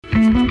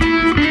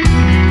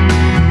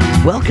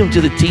Welcome to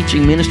the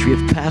teaching ministry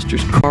of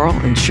Pastors Carl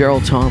and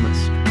Cheryl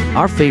Thomas.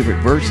 Our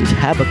favorite verse is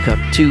Habakkuk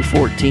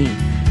 2:14.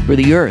 For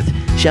the earth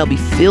shall be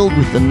filled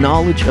with the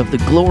knowledge of the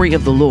glory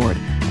of the Lord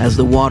as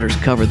the waters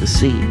cover the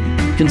sea.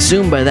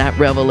 Consumed by that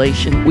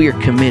revelation, we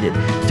are committed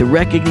to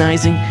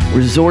recognizing,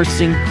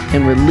 resourcing,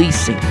 and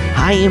releasing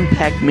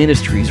high-impact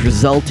ministries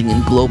resulting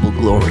in global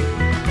glory,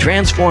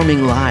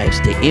 transforming lives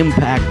to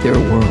impact their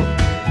world.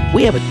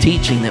 We have a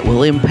teaching that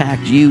will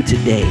impact you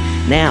today.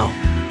 Now,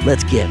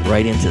 let's get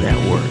right into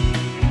that word.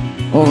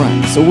 All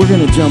right, so we're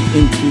going to jump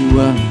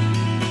into,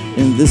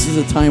 and this is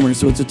a timer,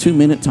 so it's a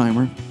 2-minute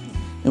timer.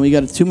 And we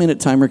got a 2-minute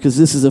timer because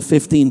this is a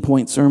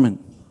 15-point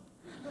sermon.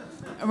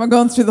 And we're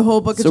going through the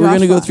whole book of Joshua. So we're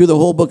going to go through the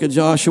whole book of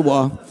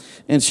Joshua.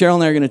 And Cheryl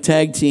and I are going to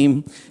tag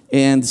team.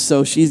 And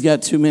so she's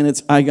got 2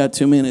 minutes, I got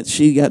 2 minutes,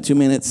 she got 2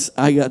 minutes,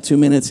 I got 2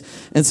 minutes.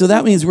 And so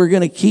that means we're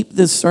going to keep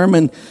this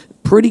sermon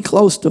pretty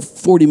close to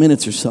 40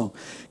 minutes or so.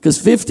 Because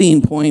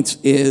 15 points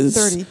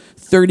is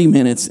 30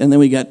 minutes. And then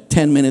we got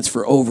 10 minutes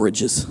for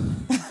overages.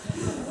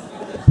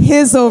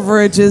 His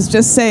overages,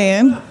 just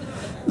saying.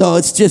 No,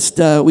 it's just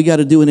we got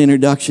to do an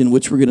introduction,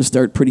 which we're going to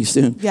start pretty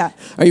soon. Yeah.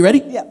 Are you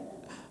ready? Yeah.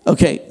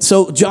 Okay,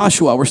 so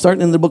Joshua, we're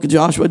starting in the book of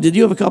Joshua. Did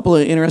you have a couple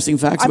of interesting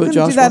facts about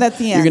Joshua? I'm going to do that at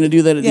the end. You're going to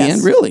do that at the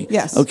end? Really?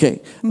 Yes.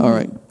 Okay, All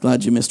right.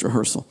 Glad you missed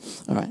rehearsal.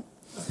 All right.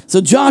 So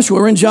Joshua,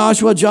 we're in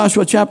Joshua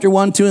chapter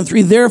 1, 2, and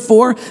 3.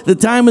 Therefore, the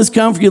time has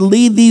come for you to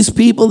lead these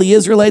people, the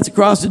Israelites,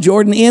 across the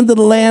Jordan into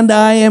the land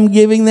I am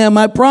giving them.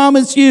 I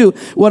promise you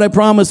what I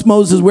promised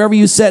Moses. Wherever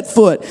you set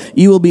foot,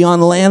 you will be on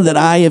the land that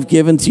I have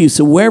given to you.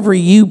 So wherever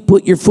you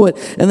put your foot,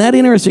 and that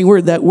interesting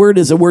word, that word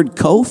is a word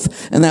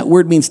kof, and that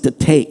word means to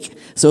take.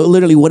 So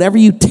literally, whatever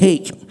you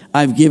take,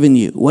 I've given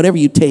you. Whatever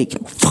you take,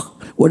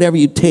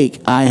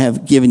 I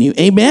have given you.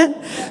 Amen?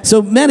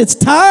 So, man, it's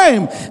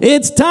time.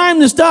 It's time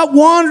to stop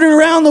wandering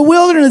around the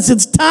wilderness.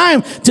 It's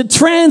time to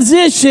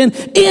transition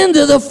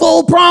into the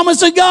full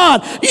promise of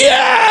God.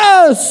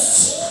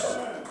 Yes!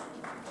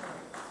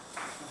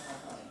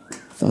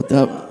 Thought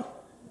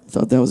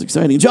that was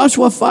exciting.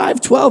 Joshua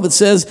 5:12, it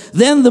says,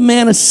 Then the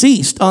manna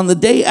ceased on the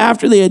day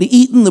after they had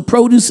eaten the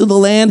produce of the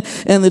land,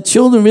 and the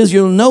children of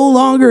Israel no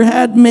longer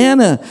had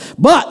manna.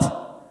 But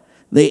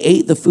they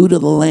ate the food of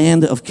the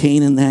land of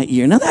Canaan that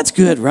year. Now that's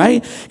good,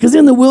 right? Because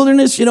in the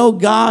wilderness,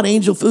 God,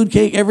 angel food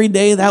cake every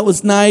day. That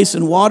was nice.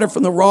 And water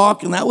from the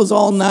rock. And that was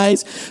all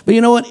nice. But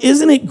you know what?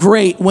 Isn't it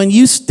great when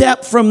you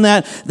step from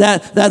that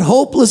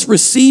hopeless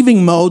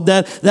receiving mode,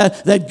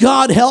 that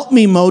God help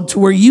me mode, to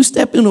where you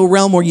step into a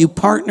realm where you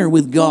partner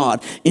with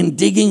God in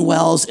digging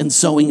wells and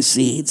sowing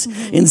seeds,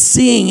 in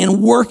seeing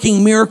and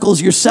working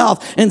miracles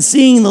yourself, and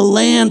seeing the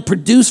land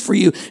produce for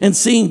you, and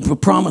seeing the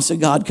promise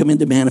of God come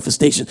into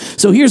manifestation.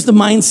 So here's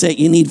the mindset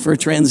you need for a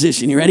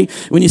transition. You ready?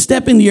 When you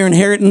step into your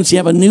inheritance, you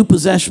have a new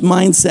possession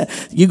mindset.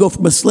 You go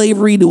from a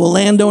slavery to a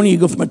landowner. You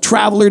go from a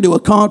traveler to a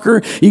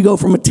conqueror. You go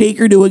from a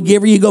taker to a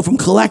giver. You go from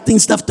collecting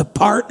stuff to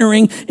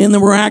partnering in the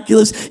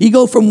miraculous. You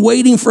go from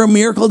waiting for a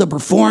miracle to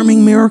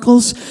performing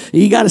miracles.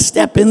 You got to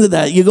step into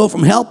that. You go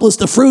from helpless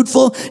to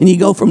fruitful, and you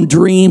go from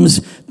dreams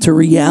to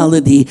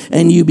reality,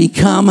 and you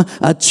become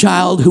a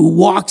child who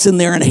walks in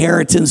their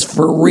inheritance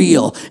for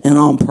real and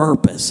on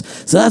purpose.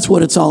 So that's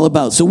what it's all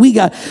about. So we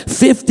got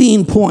 15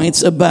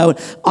 points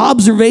about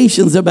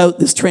observations about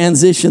this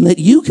transition that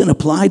you can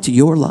apply to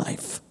your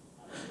life.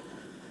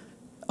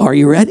 Are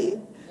you ready?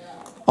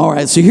 All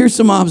right, so here's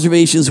some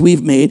observations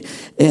we've made,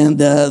 and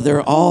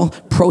they're all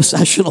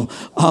processional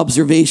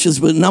observations.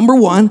 But number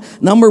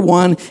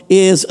one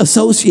is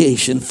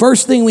association.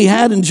 First thing we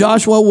had in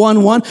Joshua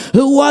 1:1,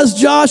 who was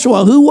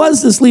Joshua? Who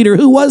was this leader?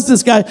 Who was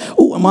this guy?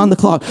 Oh, I'm on the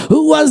clock.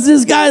 Who was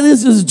this guy?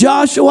 This is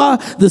Joshua,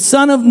 the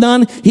son of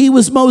Nun. He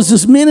was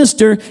Moses'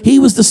 minister. He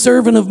was the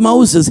servant of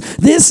Moses.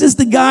 This is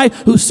the guy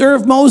who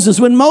served Moses.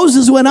 When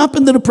Moses went up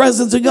into the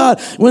presence of God,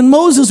 when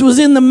Moses was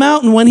in the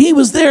mountain, when he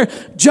was there,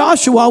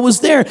 Joshua was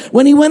there.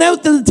 When he went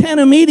out to the tent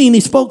of meeting, he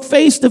spoke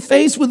face to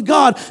face with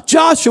God.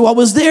 Joshua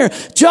was there.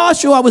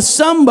 Joshua was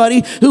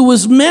somebody who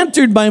was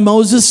mentored by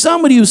Moses,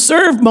 somebody who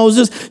served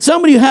Moses,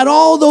 somebody who had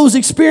all those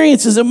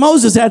experiences that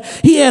Moses had.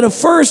 He had a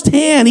first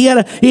hand. He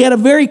had a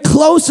very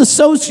close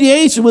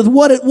association with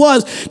what it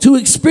was to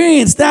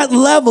experience that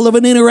level of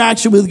an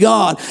interaction with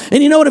God.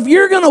 And you know what? If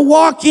you're going to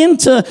walk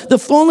into the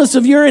fullness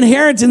of your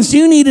inheritance,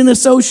 you need an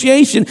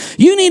association.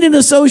 You need an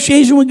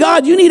association with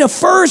God. You need a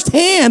first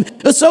hand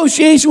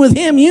association with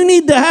Him. You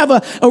need to have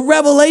a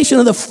revelation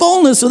of the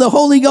fullness of the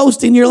Holy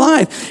Ghost in your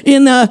life.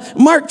 In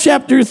Mark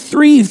chapter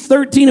 3,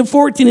 13 and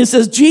 14, it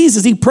says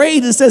Jesus, he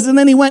prayed, it says, and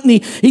then he went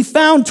and he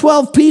found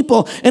 12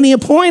 people and he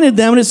appointed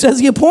them. And it says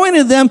he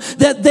appointed them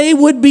that they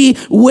would be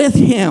with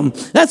him.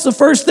 That's the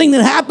first thing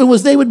that happened,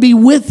 was they would be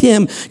with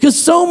him. Because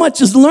so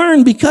much is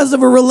learned because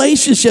of a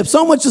relationship.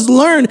 So much is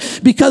learned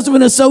because of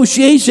an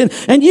association.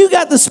 And you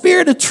got the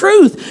Spirit of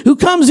truth who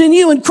comes in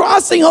you and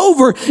crossing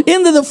over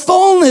into the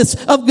fullness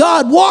of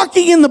God,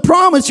 walking in the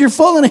promise, your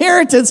full inheritance.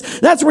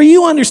 That's where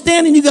you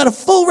understand and you got a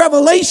full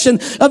revelation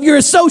of your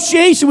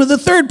association with the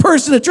third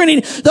person of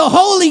Trinity. The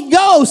Holy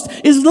Ghost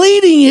is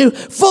leading you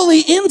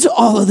fully into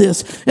all of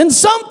this. And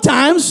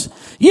sometimes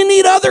You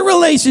need other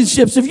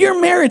relationships. If your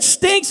marriage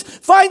stinks,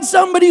 find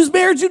somebody whose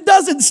marriage who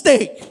doesn't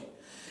stink.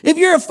 If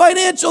you're a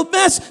financial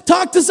mess,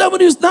 talk to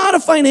someone who's not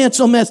a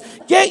financial mess.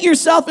 Get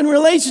yourself in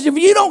relationship.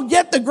 If you don't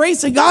get the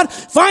grace of God,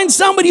 find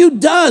somebody who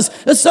does.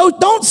 So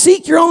don't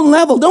seek your own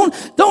level. Don't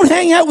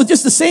hang out with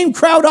just the same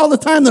crowd all the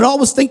time that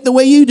always think the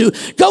way you do.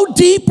 Go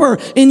deeper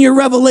in your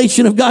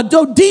revelation of God.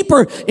 Go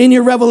deeper in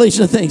your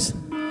revelation of things.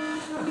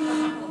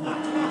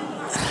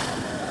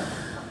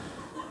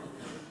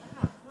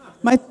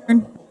 My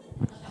turn.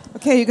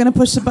 Okay, you're going to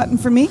push the button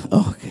for me?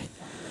 Oh, okay.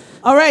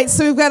 All right,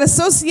 so we've got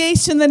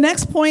association. The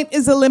next point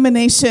is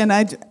elimination.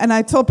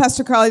 I told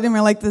Pastor Carl I didn't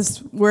really like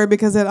this word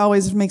because it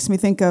always makes me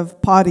think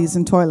of potties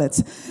and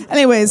toilets.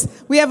 Anyways,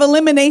 we have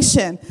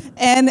elimination.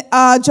 And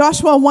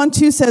Joshua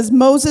 1:2 says,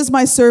 Moses,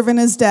 my servant,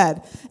 is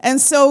dead. And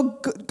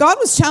so God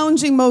was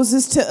challenging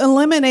Moses to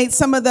eliminate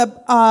some of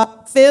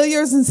the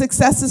failures and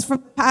successes from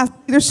past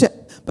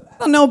leadership. But I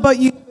don't know about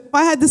you. If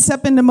I had to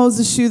step into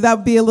Moses' shoe, that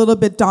would be a little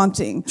bit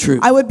daunting. True.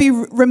 I would be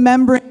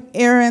remembering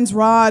Aaron's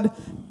rod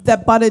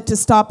that budded to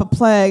stop a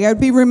plague. I'd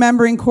be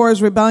remembering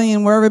Korah's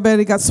rebellion where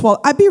everybody got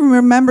swallowed. I'd be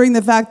remembering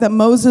the fact that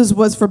Moses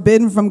was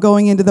forbidden from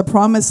going into the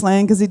promised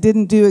land because he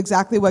didn't do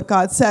exactly what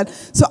God said.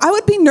 So I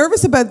would be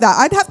nervous about that.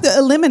 I'd have to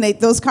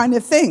eliminate those kind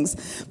of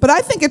things. But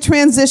I think a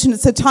transition,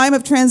 it's a time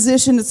of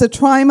transition. It's a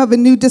time of a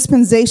new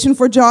dispensation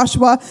for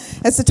Joshua.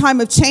 It's a time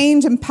of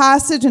change and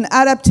passage and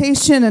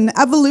adaptation and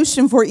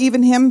evolution for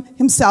even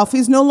himself.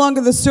 He's no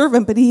longer the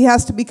servant, but he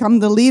has to become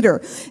the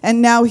leader.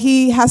 And now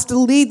he has to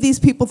lead these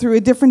people through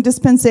a different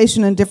dispensation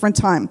in different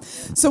time.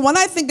 So when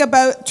I think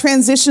about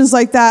transitions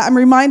like that, I'm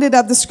reminded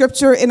of the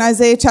scripture in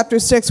Isaiah chapter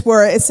 6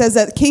 where it says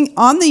that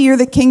on the year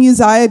that King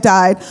Uzziah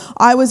died,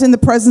 I was in the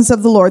presence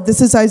of the Lord.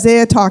 This is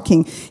Isaiah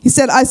talking. He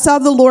said, I saw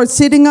the Lord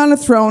sitting on a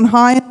throne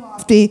high and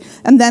lofty,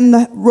 and then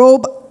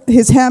the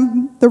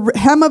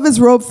hem of his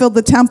robe filled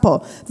the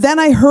temple. Then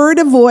I heard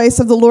a voice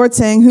of the Lord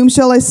saying, whom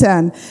shall I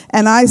send?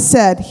 And I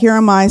said, here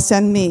am I,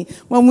 send me.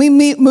 When we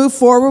move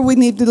forward, we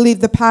need to leave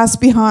the past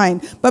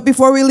behind. But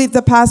before we leave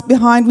the past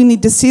behind, we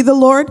need to see the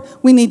Lord,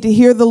 we need to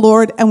hear the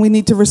Lord, and we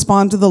need to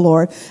respond to the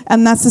Lord.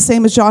 And that's the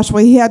same as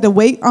Joshua. He had to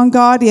wait on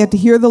God, he had to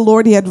hear the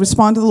Lord, he had to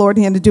respond to the Lord,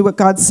 he had to do what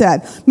God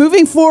said.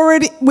 Moving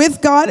forward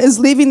with God is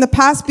leaving the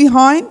past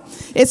behind,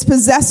 it's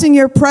possessing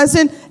your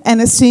present,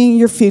 and it's seeing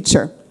your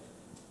future.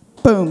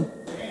 Boom.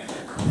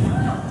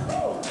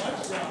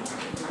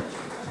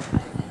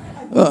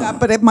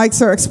 But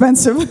mics are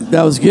expensive.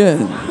 That was good.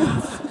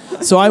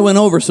 So I went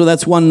over, so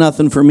that's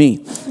 1-0 for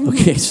me.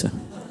 Okay, so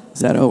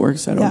is that how it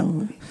works? I don't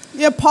know.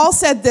 Yeah, Paul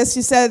said this.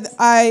 He said,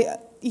 I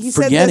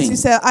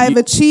have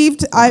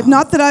achieved,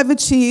 not that I've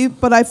achieved,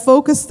 but I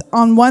focused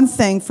on one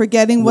thing,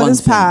 forgetting what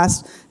is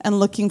past and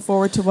looking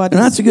forward to what is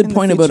in the future. And that's a good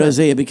point about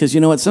Isaiah, because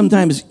you know what?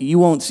 Sometimes you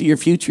won't see your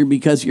future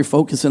because you're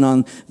focusing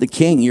on the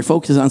king. You're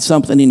focusing on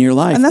something in your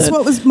life. And that's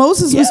what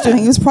Moses was doing.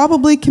 He was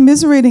probably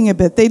commiserating a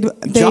bit. They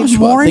Joshua,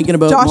 mourned thinking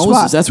about Joshua.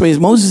 Moses. That's why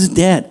Moses is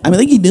dead. I mean, I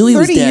think he knew he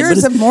was dead. 30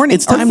 years of mourning.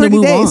 It's time to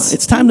move on.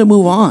 It's time to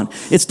move on.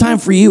 It's time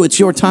for you. It's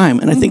your time.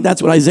 And I think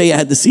that's what Isaiah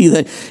had to see,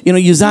 that, you know,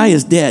 Uzziah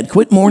is dead.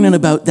 Quit mourning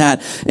about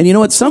that. And you know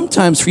what?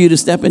 Sometimes for you to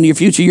step into your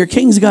future, your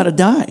king's got to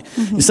die.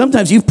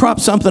 Sometimes you've propped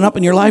something up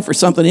in your life or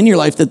something in your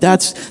life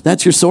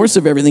that's your source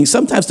of everything.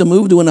 Sometimes to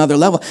move to another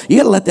level, you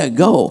got to let that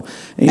go.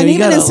 And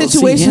even in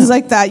situations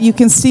like that, you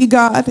can see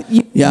God,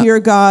 you hear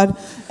God,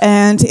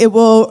 and it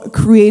will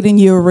create in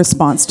you a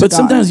response to God. But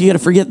sometimes you got to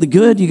forget the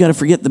good, you got to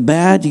forget the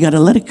bad, you got to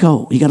let it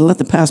go. You got to let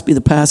the past be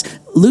the past.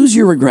 Lose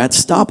your regrets.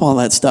 Stop all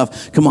that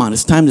stuff. Come on,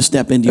 it's time to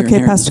step into your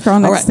inheritance. Pastor Carl,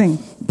 next thing.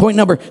 Point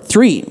number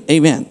 3.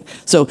 Amen.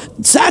 So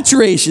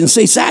saturation.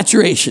 Say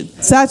saturation.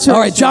 Saturation. All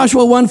right,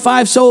 Joshua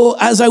 1:5. So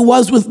as I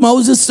was with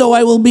Moses, so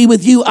I will be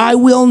with you. I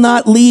will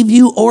not leave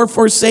you or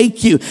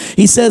forsake you.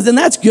 He says, and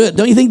that's good.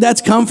 Don't you think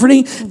that's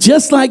comforting?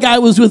 Just like I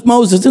was with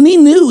Moses. And he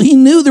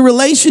knew the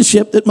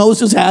relationship that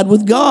Moses had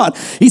with God.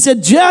 He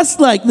said, just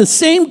like the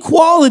same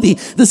quality,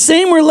 the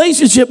same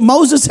relationship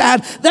Moses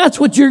had, that's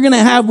what you're going to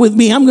have with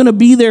me. I'm going to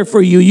be there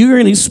for you. You're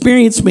going to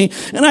experience me.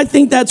 And I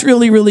think that's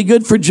really, really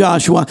good for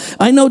Joshua.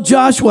 I know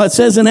Joshua, it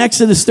says in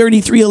Exodus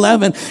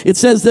 33:11, it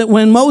says that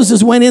when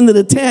Moses went into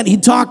the tent, he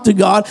talked to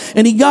God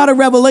and he got a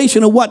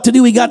revelation of what to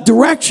do. He got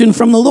direction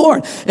from the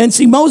Lord. And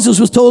see, Moses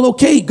was told,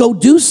 okay, go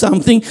do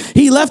something.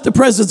 He left the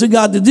presence of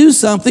God to do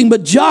something,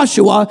 but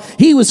Joshua,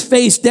 he was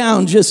face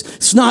down,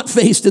 just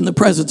snot-faced in the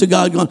presence of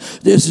God, going,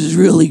 this is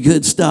really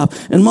good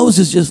stuff. And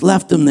Moses just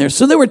left him there.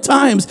 So there were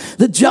times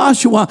that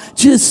Joshua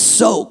just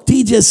soaked.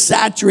 He just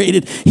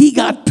saturated. He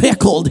got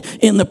pickled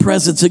in the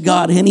presence of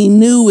God, and he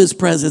knew his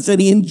presence,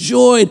 and he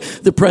enjoyed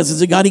the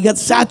presence of God. He got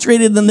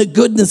saturated in the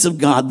goodness of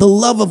God, the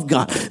love of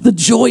God, the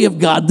joy of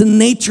God, the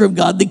nature of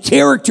God, the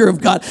character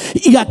of God.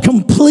 He got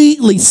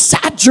completely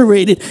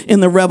saturated in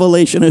the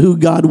revelation of who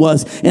God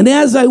was. And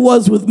as I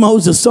was with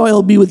Moses, so I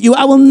will be with you.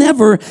 I will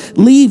never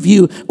leave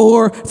you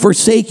or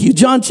forsake you.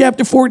 John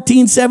chapter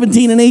 14,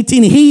 17, and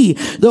 18. He,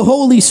 the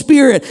Holy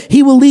Spirit,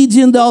 he will lead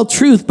you into all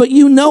truth, but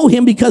you know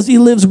him because he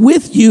lives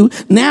with you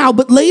now,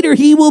 but later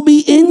he will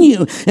be in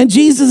you. And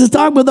Jesus is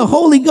talking about the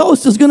Holy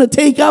Ghost is going to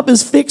take up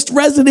his fixed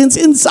residence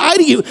presence inside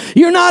of you.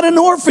 You're not an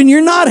orphan.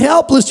 You're not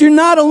helpless. You're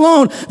not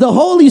alone. The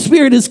Holy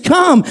Spirit has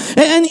come.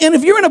 And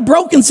if you're in a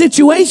broken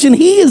situation,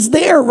 He is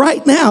there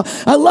right now.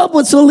 I love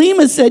what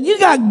Salima said. You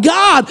got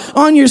God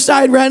on your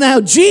side right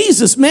now.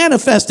 Jesus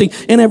manifesting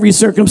in every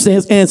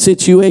circumstance and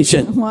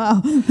situation.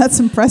 Wow, that's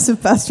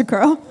impressive, Pastor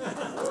Carl.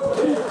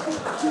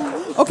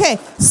 Okay,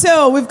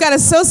 so we've got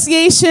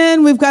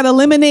association, we've got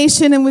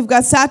elimination, and we've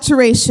got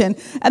saturation.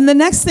 And the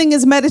next thing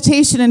is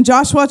meditation. In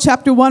Joshua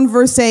chapter 1,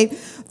 verse 8,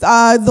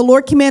 the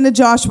Lord commanded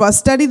Joshua,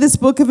 study this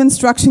book of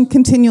instruction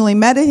continually.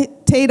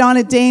 Meditate on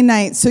it day and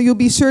night, so you'll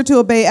be sure to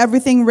obey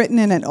everything written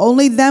in it.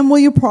 Only then will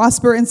you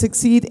prosper and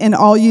succeed in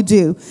all you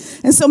do.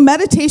 And so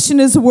meditation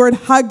is the word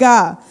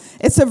haga.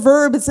 It's a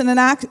verb,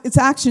 it's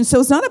action.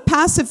 So it's not a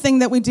passive thing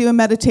that we do in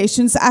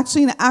meditation. It's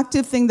actually an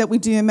active thing that we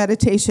do in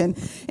meditation.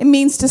 It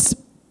means to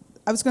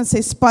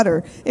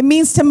sputter. It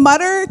means to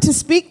mutter, to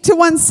speak to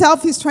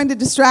oneself. He's trying to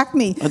distract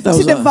me. To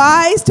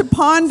devise, to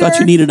ponder,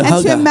 and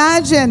to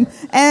imagine.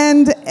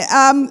 And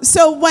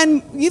so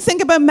when you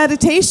think about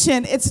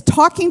meditation, it's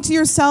talking to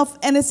yourself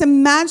and it's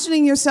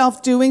imagining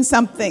yourself doing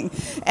something.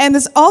 And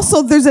it's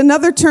also, there's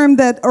another term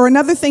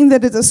another thing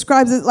that it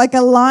describes it like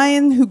a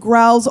lion who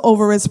growls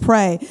over his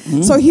prey.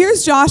 So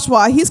here's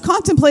Joshua. He's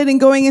contemplating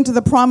going into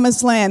the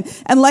promised land.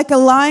 And like a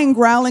lion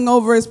growling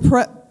over his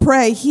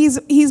prey,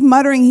 he's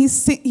muttering,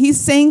 he's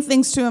saying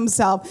things to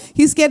himself.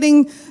 He's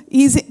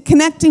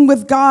connecting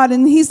with God,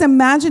 and he's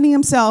imagining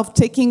himself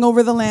taking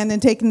over the land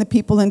and taking the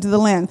people into the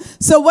land.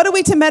 So what are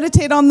we to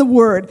meditate on? The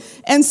word.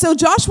 And so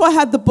Joshua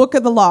had the book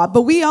of the law,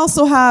 but we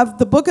also have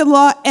the book of the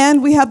law,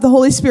 and we have the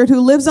Holy Spirit who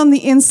lives on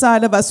the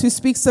inside of us, who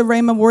speaks the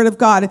rhema word of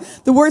God.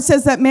 The word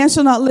says that man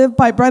shall not live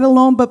by bread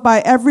alone, but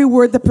by every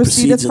word that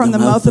proceedeth from the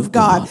mouth of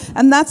God.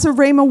 And that's a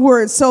rhema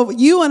word. So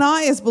you and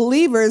I as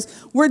believers,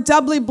 we're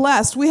doubly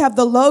blessed. We have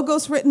the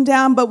Logos written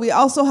down, but we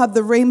also have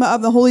the rhema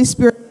of the Holy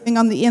Spirit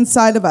on the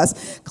inside of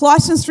us.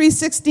 Colossians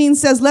 3:16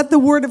 says, let the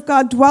word of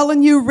God dwell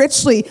in you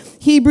richly.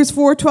 Hebrews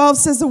 4:12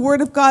 says the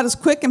word of God is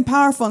quick and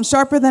powerful and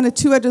sharper than a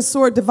two-edged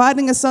sword,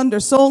 dividing asunder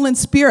soul and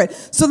spirit.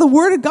 So the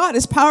word of God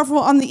is powerful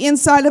on the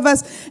inside of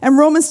us. And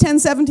Romans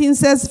 10:17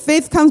 says,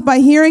 faith comes by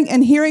hearing,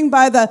 and hearing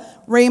by the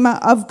rhema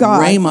of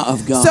God. Rhema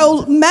of God.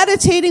 So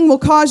meditating will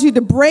cause you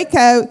to break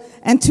out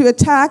and to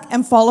attack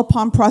and fall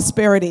upon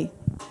prosperity.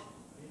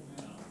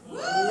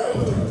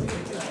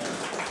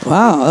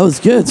 Wow, that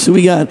was good. So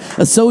we got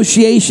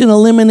association,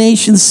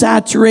 elimination,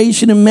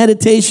 saturation, and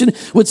meditation,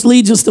 which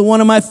leads us to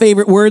one of my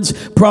favorite words,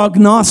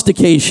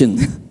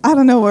 prognostication. I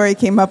don't know where he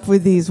came up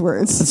with these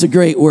words. That's a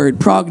great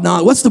word.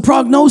 What's the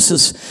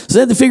prognosis? So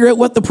they had to figure out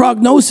what the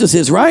prognosis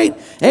is, right?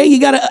 Hey, you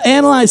got to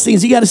analyze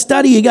things. You got to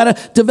study. You got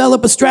to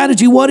develop a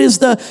strategy. What is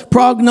the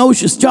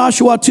prognosis?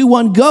 Joshua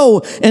 2:1,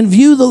 go and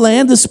view the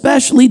land,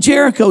 especially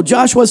Jericho.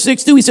 Joshua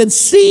 6:2, he said,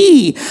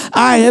 see,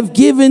 I have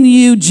given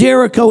you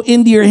Jericho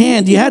into your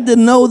hand. You had to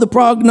know the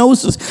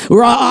prognosis.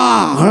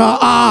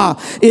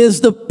 Ra'ah is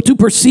to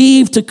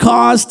perceive, to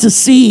cause, to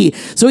see.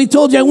 So he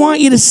told you, I want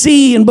you to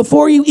see, and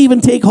before you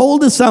even take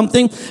hold of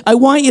something, I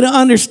want you to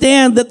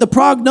understand that the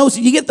prognosis,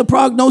 you get the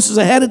prognosis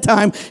ahead of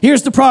time.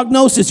 Here's the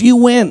prognosis, you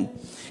win.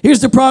 Here's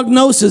the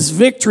prognosis,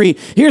 victory.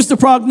 Here's the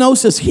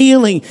prognosis,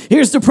 healing.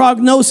 Here's the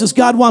prognosis,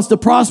 God wants to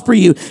prosper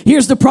you.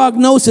 Here's the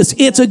prognosis,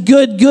 it's a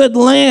good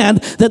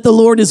land that the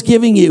Lord is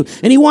giving you.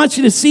 And He wants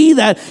you to see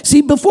that. See,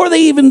 before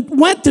they even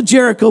went to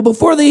Jericho,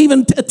 before they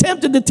even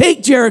attempted to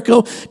take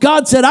Jericho,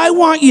 God said, I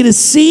want you to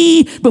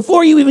see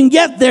before you even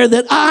get there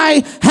that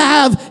I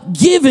have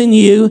given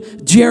you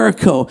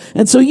Jericho.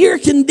 And so you're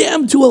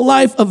condemned to a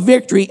life of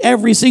victory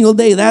every single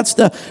day. That's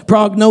the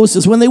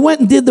prognosis. When they went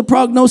and did the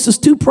prognosis,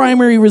 two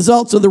primary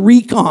results of the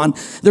recon.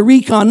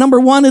 Number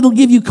one, it'll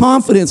give you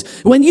confidence.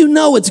 When you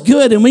know it's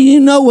good and when you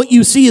know what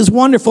you see is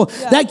wonderful,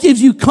 that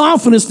gives you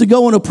confidence to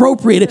go and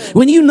appropriate it.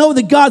 When you know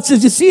that God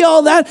says, you see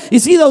all that? You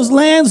see those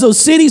lands, those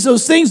cities,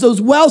 those things,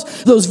 those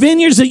wells, those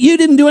vineyards that you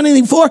didn't do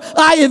anything for?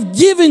 I have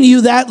given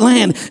you that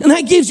land. And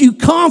that gives you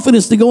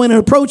confidence to go in and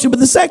approach it. But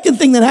the second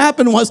thing that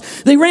happened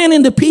was they ran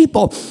into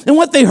people. And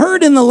what they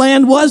heard in the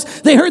land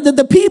was they heard that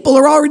the people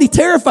are already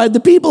terrified. The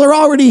people are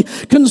already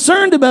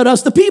concerned about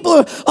us. The people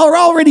are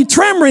already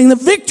tremoring.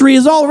 The victory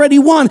is already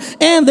won.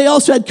 And they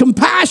also had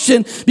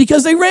compassion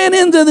because they ran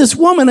into this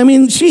woman. I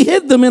mean, she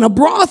hid them in a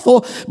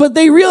brothel, but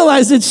they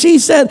realized that she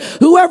said,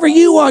 whoever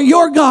you are,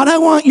 your God, I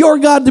want your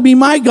God to be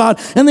my God.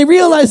 And they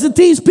realized that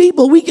these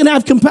people, we can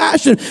have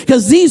compassion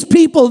because these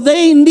people,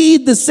 they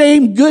need the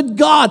same good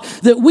God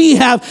that we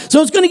have.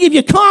 So it's going to give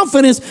you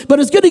confidence,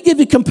 but it's going to give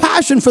you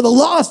compassion for the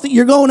lost that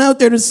you're going out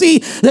there to see,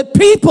 that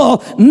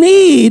people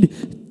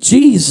need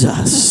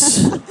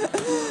Jesus.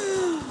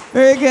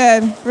 Very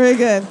good. Very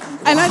good.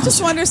 And I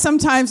just wonder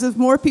sometimes if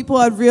more people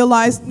had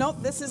realized, nope,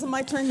 this isn't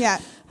my turn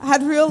yet,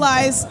 had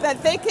realized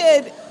that they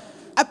could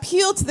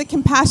appeal to the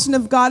compassion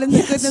of God and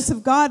the goodness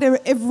of God.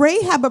 If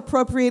Rahab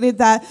appropriated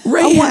that,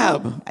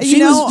 Rahab,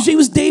 she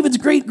was David's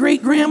great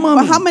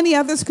grandmama. But how many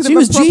others could she have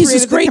was appropriated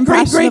Jesus' the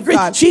compassion of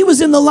God? She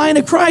was in the line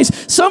of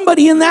Christ.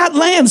 Somebody in that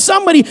land,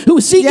 somebody who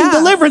was seeking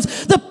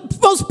deliverance. The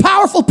most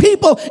powerful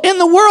people in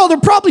the world are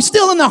probably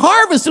still in the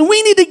harvest, and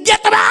we need to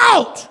get them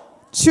out.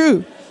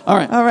 True. All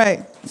right. All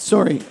right.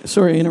 Sorry,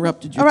 I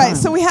interrupted you. All right,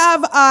 so we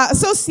have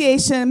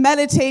association,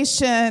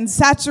 meditation,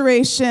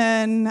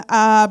 saturation,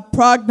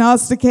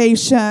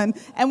 prognostication,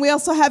 and we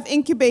also have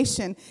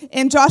incubation.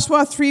 In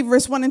Joshua 3,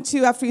 verse 1 and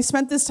 2, after he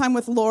spent this time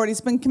with the Lord, he's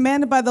been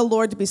commanded by the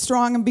Lord to be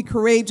strong and be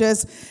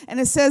courageous.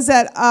 And it says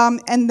that,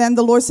 and then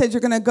the Lord said,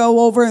 you're going to go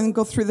over and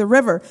go through the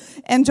river.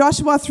 And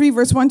Joshua 3,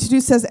 verse 1 to 2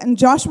 says, and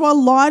Joshua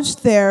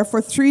lodged there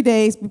for 3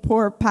 days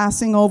before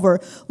passing over.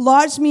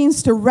 Lodge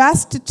means to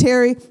rest, to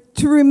tarry,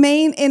 to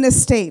remain in a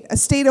state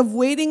of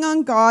waiting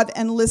on God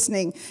and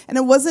listening. And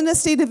it wasn't a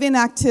state of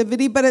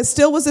inactivity, but it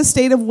still was a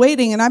state of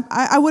waiting. And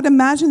I would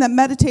imagine that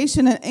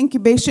meditation and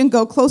incubation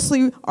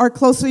are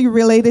closely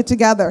related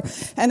together.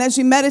 And as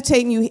you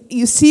meditate and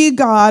you see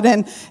God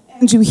and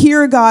you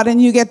hear God and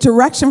you get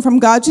direction from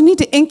God, you need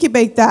to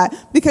incubate that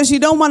because you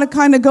don't want to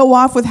kind of go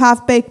off with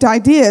half-baked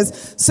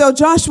ideas. So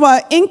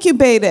Joshua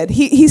incubated.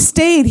 He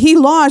stayed. He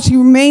lodged. He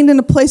remained in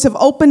a place of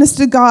openness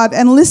to God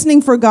and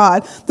listening for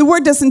God. The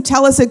word doesn't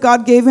tell us that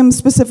God gave him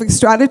specific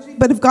strategy,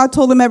 but if God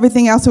told him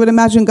everything else, I would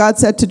imagine God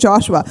said to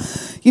Joshua,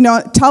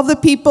 tell the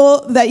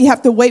people that you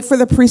have to wait for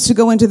the priest to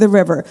go into the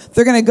river.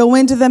 They're going to go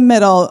into the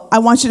middle. I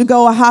want you to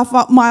go a half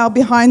mile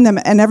behind them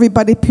and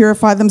everybody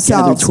purify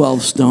themselves. Gather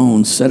 12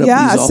 stones, set up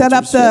these altars. Set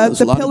up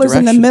the pillars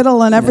in the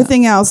middle and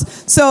everything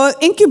else. So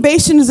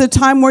incubation is a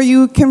time where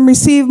you can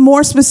receive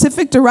more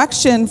specific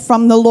direction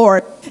from the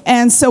Lord.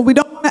 And so we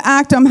don't want to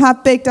act on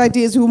half-baked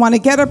ideas. We want to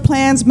get our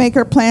plans, make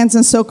our plans,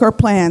 and soak our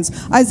plans.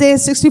 Isaiah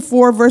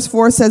 64 verse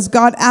 4 says,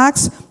 God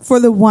acts for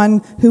the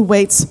one who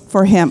waits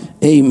for him.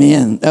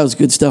 Amen. That was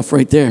good stuff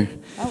right there.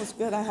 That was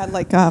good. I had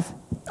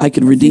I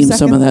could redeem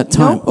some of that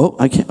time. No? Oh,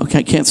 I can't. Okay,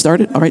 I can't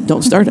start it. All right,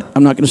 don't start it.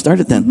 I'm not going to start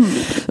it then.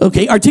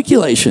 Okay,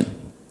 articulation.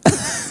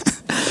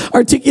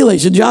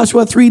 Articulation,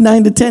 Joshua 3,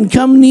 9 to 10.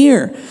 Come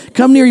near.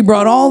 Come near. He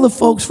brought all the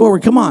folks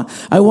forward. Come on.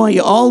 I want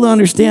you all to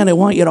understand. I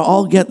want you to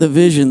all get the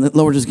vision that the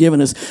Lord has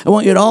given us. I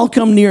want you to all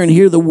come near and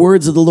hear the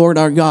words of the Lord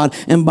our God.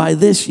 And by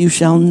this you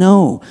shall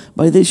know.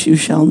 By this you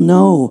shall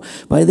know.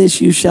 By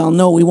this you shall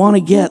know. We want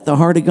to get the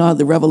heart of God,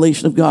 the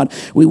revelation of God.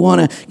 We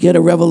want to get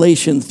a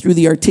revelation through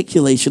the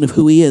articulation of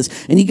who he is.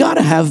 And you got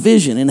to have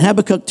vision. In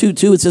Habakkuk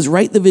 2:2, it says,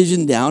 write the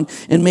vision down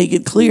and make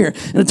it clear.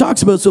 And it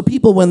talks about so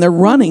people, when they're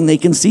running, they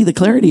can see the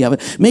clarity of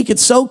it. Make it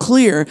so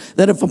clear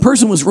that if a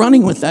person was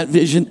running with that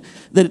vision,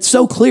 that it's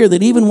so clear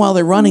that even while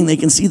they're running, they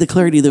can see the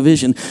clarity of the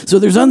vision. So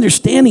there's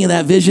understanding of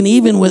that vision.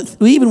 Even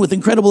with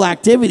incredible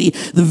activity,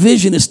 the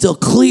vision is still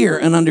clear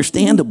and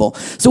understandable.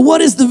 So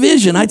what is the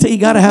vision? I tell you,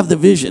 you got to have the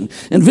vision.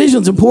 And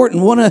vision's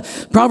important. One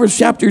of Proverbs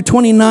chapter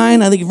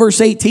 29, I think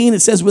verse 18, it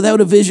says, without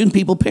a vision,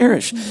 people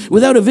perish.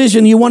 Without a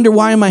vision, you wonder,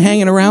 why am I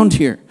hanging around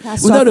here?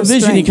 Without a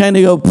vision, you kind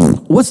of go,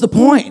 what's the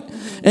point?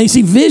 And you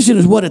see, vision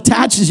is what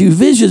attaches you.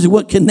 Vision is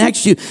what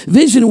connects you.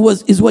 Vision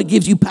is what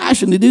gives you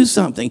passion to do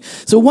something.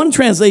 So one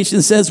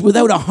translation says,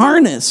 without a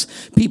harness,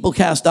 people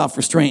cast off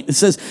restraint. It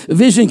says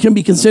vision can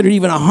be considered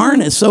even a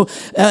harness. So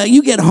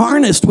you get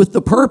harnessed with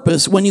the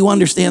purpose when you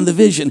understand the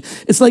vision.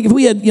 It's like if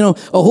we had, a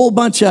whole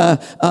bunch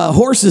of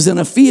horses in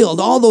a field.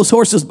 All those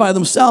horses by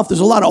themselves, there's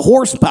a lot of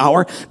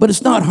horsepower, but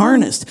it's not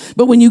harnessed.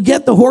 But when you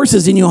get the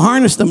horses and you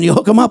harness them, you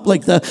hook them up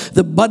like the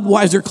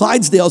Budweiser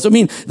Clydesdales. I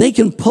mean, they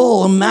can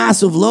pull a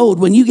massive load.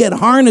 When you get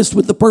harnessed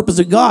with the purpose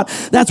of God,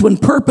 that's when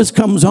purpose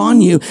comes on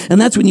you,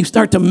 and that's when you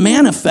start to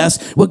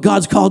manifest what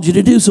God's called you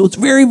to do. So it's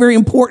very, very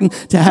important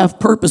to have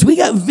purpose. We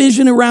got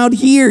vision around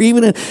here,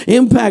 even at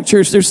Impact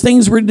Church. There's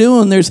things we're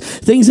doing. There's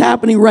things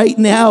happening right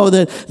now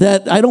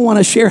that I don't want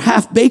to share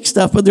half-baked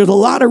stuff, but there's a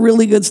lot of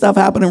really good stuff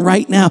happening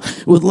right now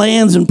with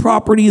lands and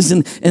properties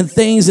and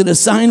things and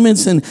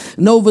assignments in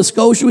Nova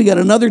Scotia. We got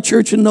another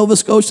church in Nova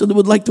Scotia that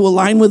would like to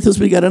align with us.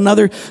 We got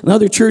another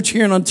church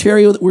here in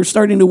Ontario that we're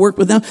starting to work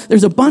with now.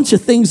 There's a bunch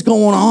of things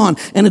going on,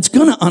 and it's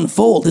going to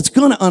unfold. It's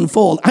going to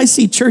unfold. I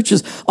see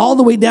churches all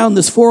the way down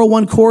this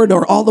 401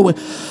 corridor, all the way.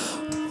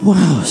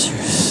 Wow.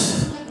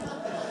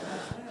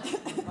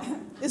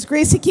 Is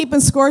Gracie keeping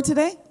score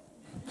today?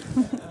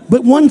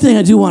 But one thing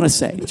I do want to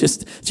say,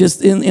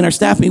 just in our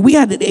staff meeting, we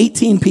added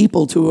 18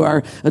 people to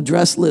our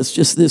address list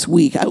just this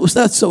week.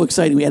 That's so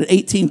exciting. We added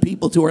 18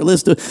 people to our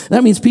list.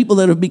 That means people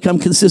that have become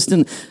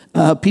consistent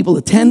people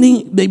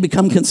attending. They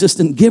become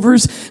consistent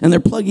givers, and they're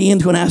plugging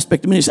into an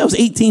aspect of ministry. That was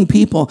 18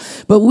 people.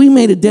 But we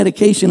made a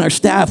dedication. Our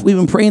staff, we've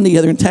been praying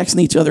together and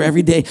texting each other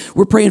every day.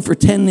 We're praying for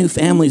 10 new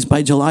families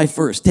by July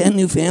 1st. 10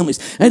 new families.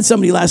 I had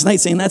somebody last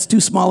night saying that's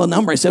too small a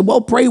number. I said, well,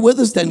 pray with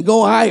us then.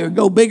 Go higher,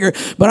 go bigger.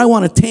 But I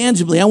want to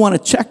tangibly, I want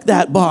to check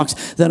that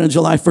box that on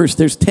July 1st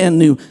there's 10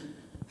 new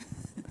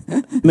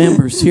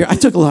members here. I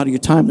took a lot of your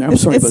time there. I'm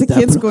sorry about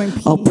that. Going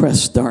I'll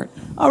press start.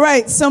 All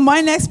right, so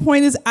my next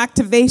point is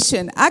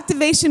activation.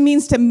 Activation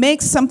means to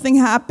make something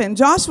happen.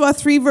 Joshua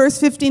 3, verse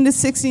 15 to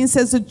 16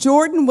 says, the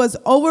Jordan was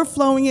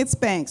overflowing its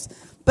banks.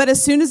 But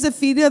as soon as the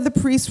feet of the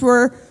priests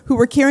who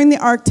were carrying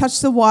the ark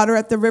touched the water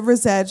at the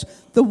river's edge,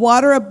 the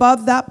water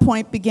above that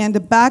point began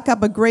to back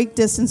up a great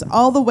distance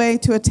all the way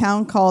to a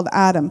town called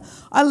Adam.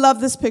 I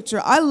love this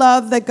picture. I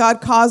love that God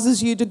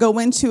causes you to go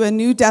into a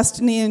new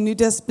destiny, a new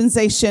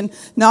dispensation,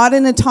 not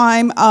in a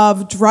time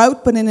of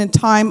drought, but in a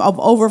time of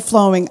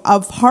overflowing,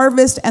 of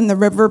harvest and the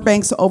river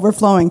banks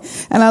overflowing.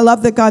 And I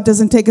love that God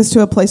doesn't take us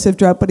to a place of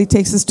drought, but he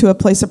takes us to a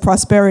place of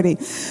prosperity.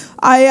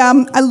 I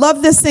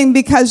love this thing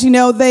because,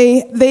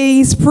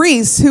 these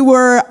priests who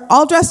were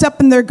all dressed up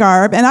in their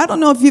garb, and I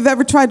don't know if you've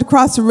ever tried to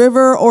cross a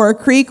river or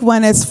a creek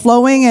when it's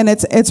flowing and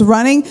it's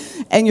running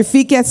and your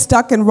feet get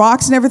stuck in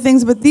rocks and everything,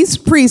 but these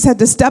priests had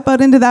to step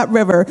out into that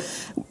river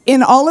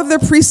in all of their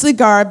priestly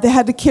garb. They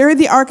had to carry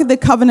the Ark of the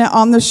Covenant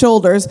on their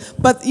shoulders,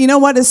 but you know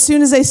what? As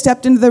soon as they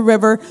stepped into the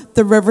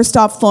river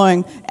stopped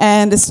flowing,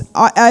 and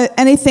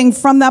anything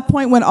from that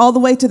point went all the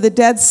way to the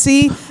Dead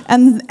Sea,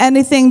 and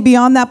anything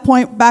beyond that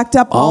point backed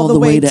up all the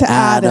way to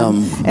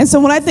Adam. And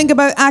so when I think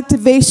about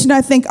activation,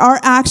 I think our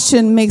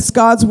action makes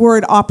God's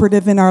word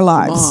operative in our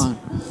lives.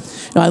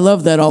 I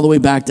love that all the way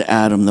back to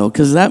Adam, though,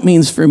 because that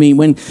means for me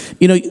when,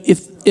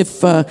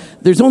 if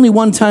there's only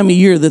one time a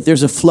year that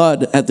there's a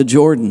flood at the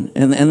Jordan,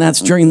 and that's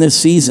during this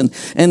season.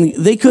 And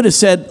they could have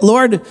said,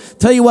 Lord,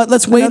 tell you what,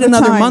 let's wait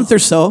another month or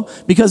so,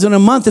 because in a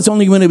month it's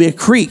only going to be a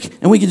creek,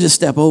 and we can just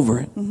step over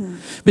it. Mm-hmm.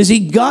 But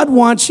see, God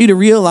wants you to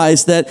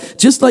realize that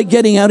just like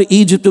getting out of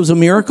Egypt was a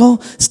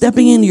miracle,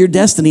 stepping into your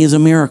destiny is a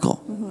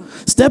miracle.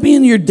 Stepping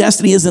into your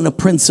destiny isn't a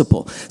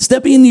principle.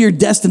 Stepping into your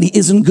destiny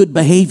isn't good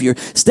behavior.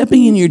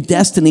 Stepping into your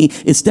destiny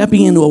is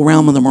stepping into a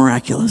realm of the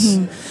miraculous.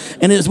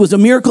 Mm-hmm. And it was a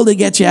miracle to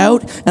get you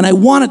out, and I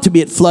want it to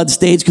be at flood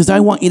stage because I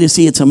want you to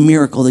see it's a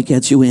miracle that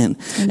gets you in.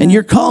 Mm-hmm. And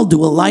you're called to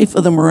a life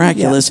of the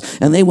miraculous,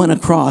 and they went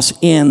across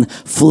in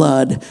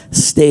flood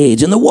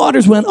stage. And the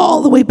waters went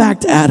all the way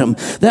back to Adam.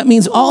 That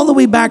means all the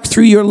way back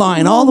through your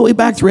line, all the way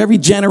back through every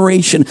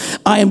generation.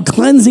 I am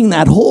cleansing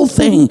that whole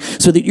thing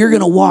so that you're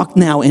going to walk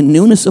now in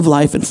newness of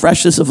life and freshness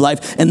of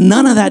life, and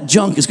none of that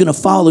junk is going to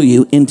follow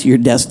you into your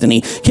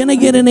destiny. Can I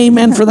get an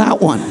amen for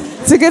that one?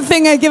 It's a good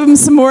thing I give him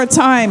some more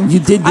time. You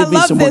did give me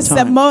some more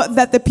time. I love this,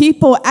 that the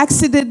people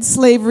exited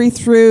slavery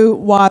through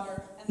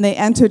water, and they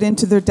entered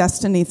into their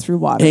destiny through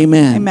water.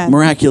 Amen.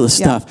 Miraculous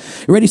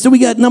stuff. Ready? So we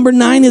got number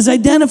 9 is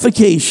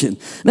identification.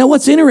 Now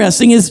what's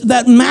interesting is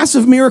that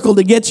massive miracle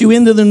to get you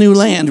into the new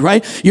land,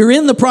 right? You're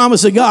in the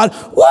promise of God.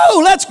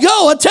 Whoa, let's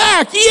go,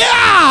 attack,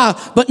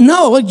 yeah! But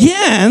no,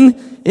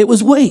 again, it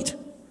was wait.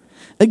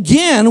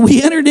 Again,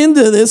 we entered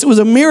into this. It was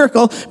a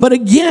miracle. But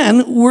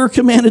again, we're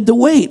commanded to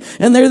wait.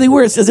 And there they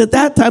were. It says, at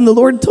that time, the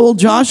Lord told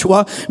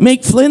Joshua,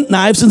 make flint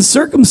knives and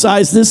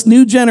circumcise this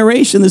new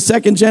generation, the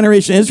second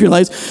generation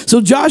Israelites.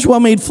 So Joshua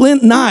made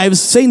flint knives.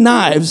 Say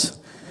knives.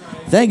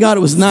 Thank God it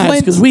was knives,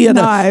 because we had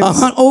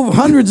over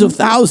hundreds of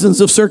thousands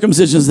of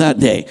circumcisions that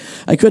day.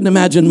 I couldn't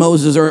imagine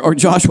Moses or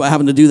Joshua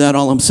having to do that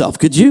all himself.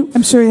 Could you?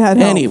 I'm sure he had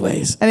help.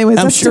 Anyways,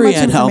 I'm sure he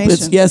had help.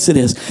 Yes, it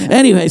is. Yeah.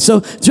 Anyway, so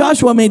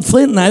Joshua made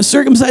flint knives,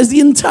 circumcised the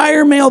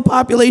entire male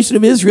population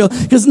of Israel,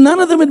 because none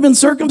of them had been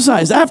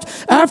circumcised.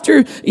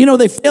 After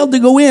they failed to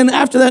go in,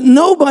 after that,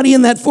 nobody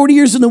in that 40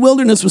 years in the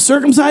wilderness was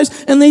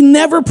circumcised, and they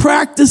never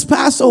practiced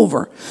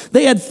Passover.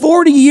 They had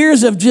 40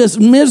 years of just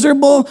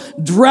miserable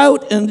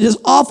drought and just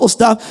awful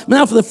stuff.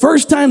 Now, for the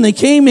first time they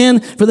came in,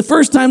 for the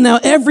first time now,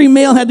 every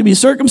male had to be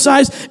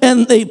circumcised,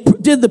 and they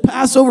did the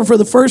Passover for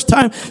the first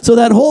time. So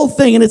that whole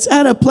thing, and it's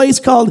at a place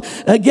called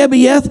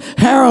Gibeath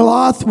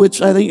Haraloth,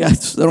 which I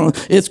don't know,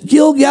 it's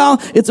Gilgal.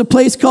 It's a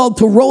place called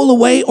to roll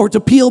away, or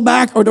to peel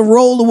back, or to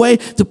roll away,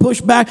 to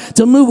push back,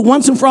 to move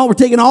once and for all. We're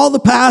taking all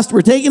the past,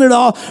 we're taking it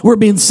all, we're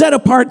being set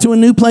apart to a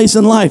new place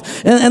in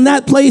life. And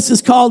that place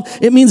is called,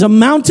 it means a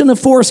mountain of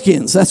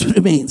foreskins. That's what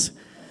it means.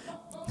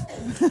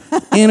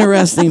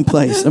 Interesting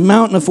place, a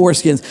mountain of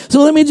foreskins.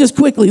 So let me just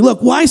quickly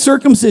look. Why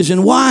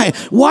circumcision? Why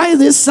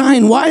this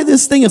sign? Why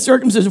this thing of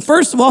circumcision?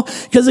 First of all,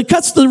 because it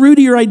cuts to the root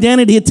of your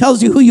identity. It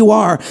tells you who you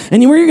are.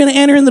 And when you're going to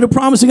enter into the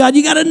promise of God,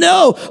 you got to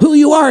know who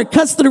you are. It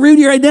cuts to the root of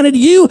your identity.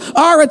 You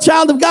are a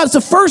child of God. It's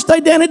the first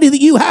identity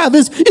that you have.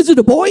 Is it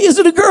a boy? Is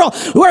it a girl?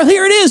 Well,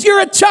 here it is. You're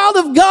a child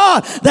of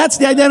God. That's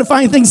the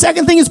identifying thing.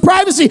 Second thing is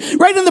privacy.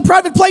 Right in the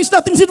private place,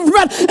 nothing's hidden from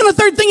God. And the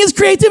third thing is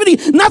creativity.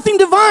 Nothing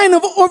divine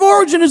of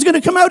origin is going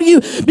to come out of you,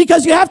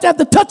 because you have to have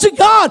the touch of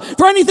God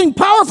for anything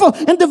powerful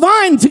and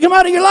divine to come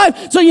out of your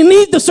life. So you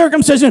need the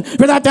circumcision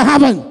for that to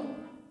happen.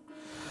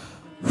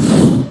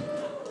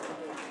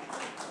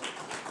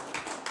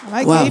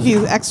 I gave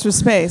you extra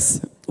space.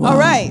 Wow. All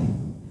right.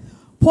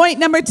 Point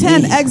number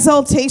 10,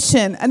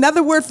 exaltation.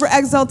 Another word for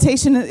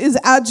exaltation is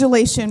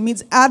adulation.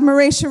 Means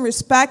admiration,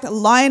 respect,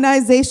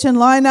 lionization,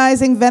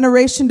 lionizing,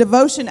 veneration,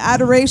 devotion,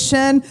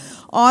 adoration,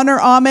 honor,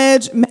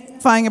 homage,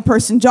 identifying a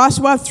person.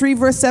 Joshua 3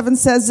 verse 7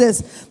 says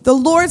this, the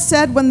Lord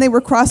said when they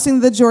were crossing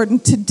the Jordan,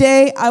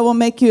 today I will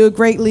make you a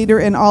great leader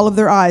in all of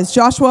their eyes.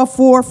 Joshua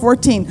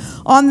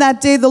 4:14, on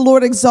that day the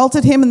Lord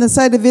exalted him in the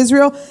sight of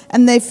Israel,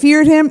 and they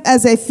feared him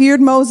as they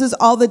feared Moses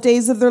all the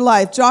days of their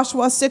life.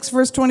 Joshua 6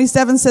 verse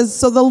 27 says,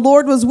 so the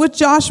Lord was with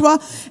Joshua,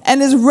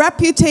 and his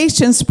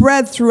reputation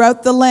spread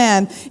throughout the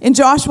land. In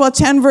Joshua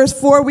 10 verse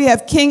 4, we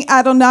have King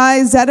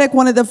Adoni-Zedek,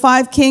 one of the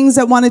 5 kings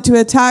that wanted to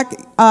attack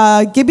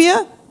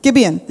Gibeon.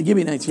 The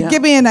Gibeonites, yeah.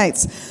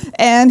 Gibeonites.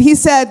 And he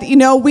said,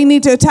 we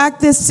need to attack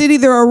this city.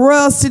 They're a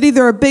royal city.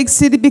 They're a big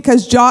city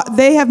because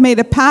they have made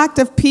a pact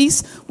of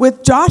peace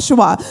with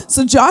Joshua.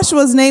 So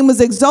Joshua's name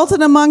was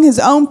exalted among his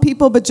own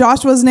people, but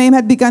Joshua's name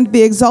had begun to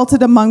be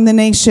exalted among the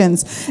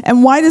nations.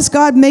 And why does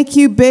God make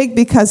you big?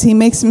 Because he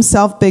makes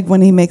himself big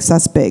when he makes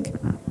us big.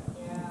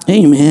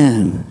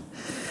 Amen.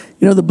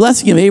 The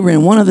blessing of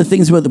Abraham, one of the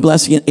things about the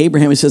blessing of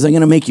Abraham, he says, I'm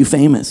going to make you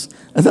famous.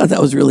 I thought that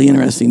was really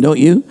interesting, don't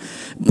you?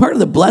 Part of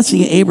the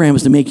blessing of Abraham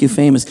is to make you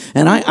famous.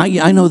 And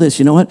I know this,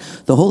 you know what?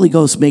 The Holy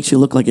Ghost makes you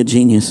look like a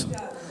genius.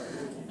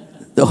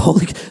 The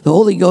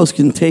Holy Ghost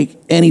can take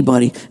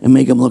anybody and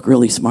make them look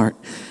really smart.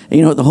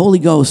 And the Holy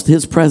Ghost,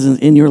 his presence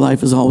in your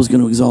life is always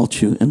going to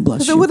exalt you and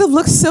bless you. It would have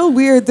looked so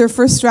weird, their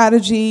first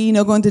strategy,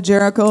 going to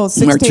Jericho,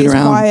 6 Marching days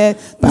around. quiet,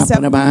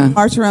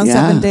 march around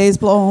 7 days,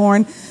 blow a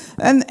horn.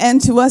 And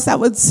to us, that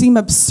would seem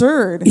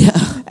absurd.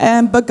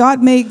 Yeah. But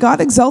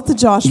God exalted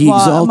Joshua He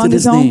exalted among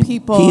his own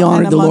people. He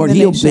honored and the among Lord. the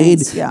He nations.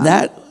 obeyed Yeah.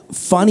 that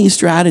funny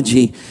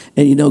strategy.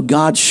 And,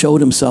 God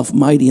showed himself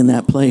mighty in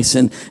that place.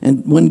 And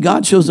when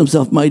God shows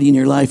himself mighty in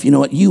your life, you know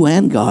what? You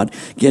and God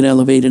get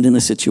elevated in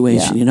a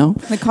situation, And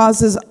it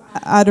causes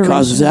adoration.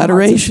 Causes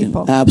adoration.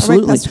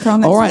 Absolutely.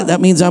 All right,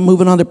 that means I'm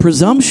moving on to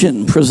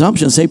presumption.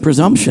 Presumption. Say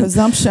presumption.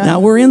 Presumption. Now,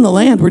 we're in the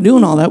land. We're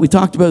doing all that. We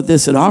talked about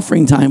this at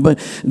offering time. But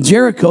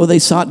Jericho, they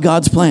sought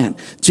God's plan.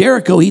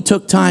 Jericho, he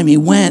took time. He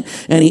went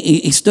and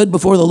he stood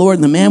before the Lord.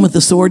 And the man with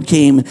the sword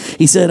came.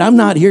 He said, I'm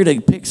not here to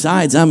pick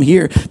sides. I'm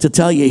here to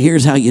tell you,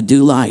 here's how you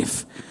do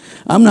life.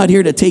 I'm not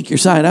here to take your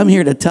side. I'm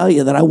here to tell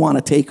you that I want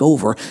to take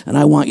over and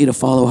I want you to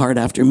follow hard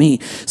after me.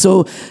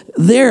 So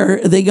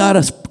there they got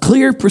a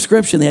clear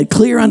prescription. They had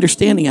clear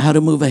understanding of how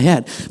to move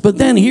ahead. But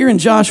then here in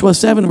Joshua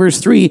 7 verse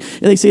 3,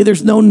 they say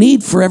there's no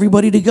need for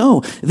everybody to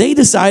go. They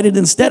decided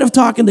instead of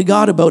talking to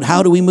God about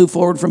how do we move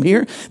forward from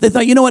here, they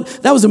thought, you know what,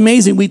 that was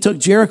amazing. We took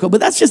Jericho, but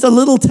that's just a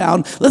little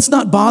town. Let's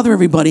not bother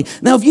everybody.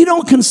 Now, if you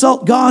don't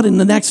consult God in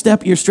the next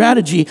step of your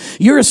strategy,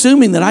 you're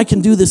assuming that I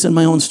can do this in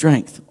my own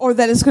strength. Or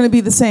that it's going to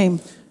be the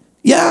same.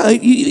 Yeah,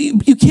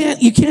 you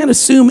can't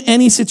assume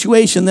any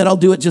situation that I'll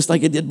do it just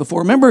like I did before.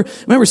 Remember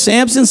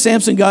Samson?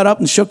 Samson got up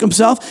and shook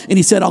himself, and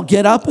he said, "I'll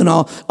get up and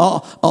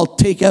I'll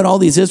take out all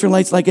these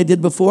Israelites like I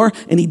did before."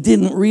 And he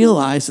didn't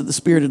realize that the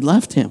Spirit had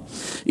left him.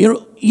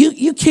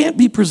 You can't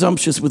be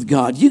presumptuous with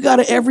God. You got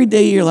to every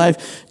day of your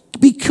life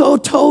be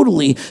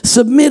totally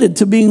submitted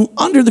to being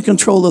under the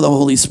control of the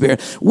Holy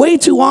Spirit. Way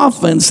too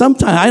often,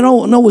 sometimes, I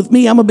don't know, with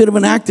me, I'm a bit of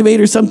an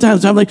activator.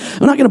 Sometimes I'm like,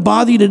 I'm not going to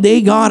bother you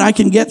today, God. I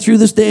can get through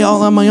this day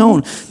all on my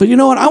own. But you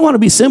know what? I want to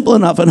be simple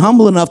enough and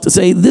humble enough to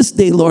say, this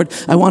day, Lord,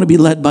 I want to be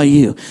led by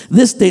you.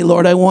 This day,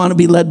 Lord, I want to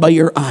be led by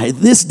your eye.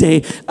 This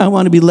day, I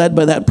want to be led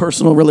by that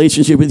personal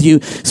relationship with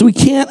you. So we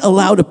can't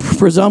allow the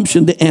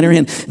presumption to enter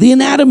in. The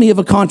anatomy of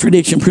a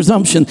contradiction,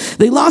 presumption.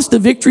 They lost the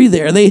victory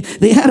there.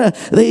 They had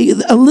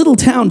a little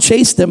town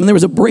chased them, and there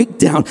was a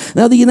breakdown.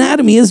 Now, the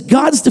anatomy is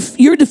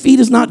your defeat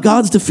is not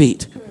God's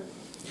defeat.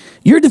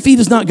 Your defeat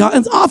is not God.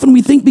 And often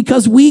we think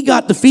because we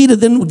got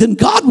defeated, then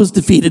God was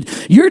defeated.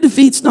 Your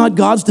defeat's not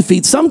God's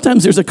defeat.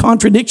 Sometimes there's a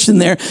contradiction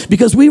there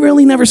because we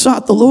really never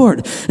sought the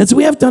Lord. And so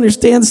we have to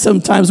understand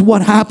sometimes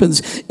what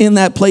happens in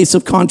that place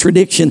of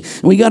contradiction.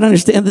 And we got to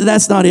understand that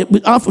that's not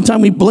it.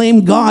 Oftentimes we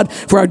blame God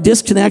for our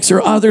disconnects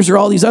or others or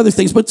all these other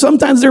things. But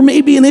sometimes there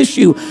may be an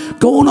issue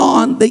going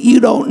on that you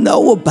don't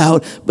know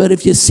about. But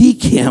if you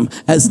seek him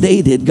as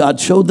they did, God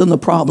showed them the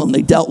problem.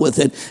 They dealt with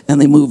it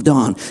and they moved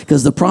on.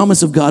 Because the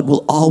promise of God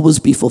will always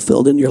be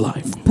fulfilled in your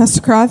life.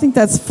 Pastor Carl, I think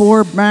that's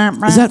 4. Is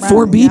that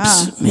 4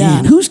 beeps? Yeah.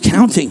 Man, who's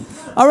counting?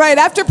 All right,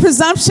 after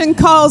presumption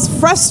calls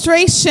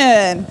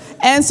frustration.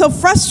 And so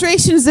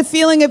frustration is the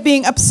feeling of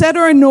being upset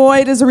or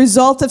annoyed as a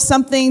result of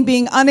something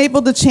being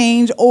unable to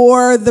change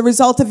or the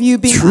result of you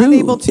being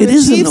unable to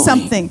achieve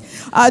something.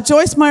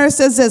 Joyce Meyer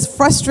says this,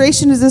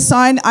 frustration is a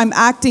sign I'm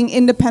acting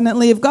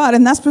independently of God.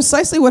 And that's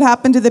precisely what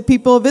happened to the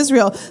people of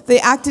Israel. They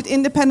acted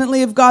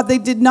independently of God. They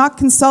did not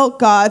consult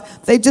God.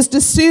 They just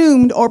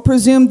assumed or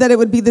presumed that it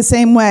would be the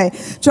same way.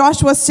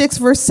 Joshua 6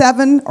 verse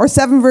 7 or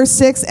 7 verse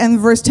 6 and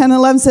verse 10 and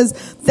 11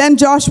 says, then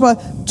Joshua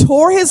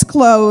tore his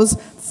clothes,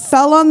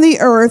 fell on the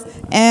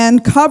earth,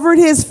 and covered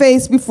his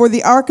face before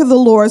the ark of the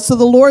Lord. So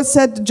the Lord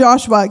said to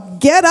Joshua,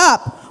 get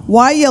up,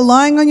 Why are you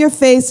lying on your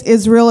face,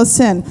 Israel, a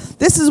sin?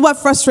 This is what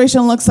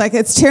frustration looks like.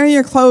 It's tearing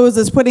your clothes.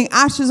 It's putting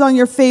ashes on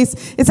your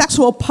face. It's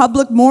actual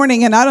public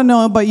mourning. And I don't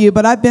know about you,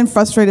 but I've been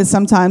frustrated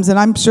sometimes. And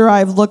I'm sure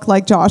I've looked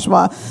like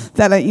Joshua,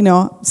 that,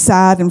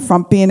 sad and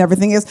frumpy and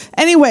everything is.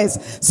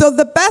 Anyways, so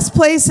the best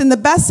place and the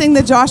best thing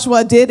that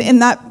Joshua did in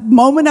that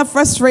moment of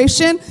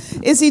frustration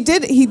is he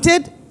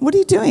did, what are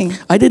you doing?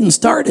 I didn't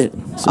start it.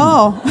 So.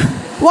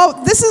 Oh,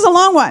 well, this is a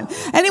long one.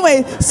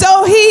 Anyway,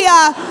 so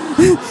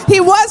he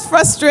was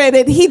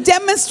frustrated. He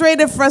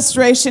demonstrated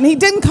frustration. He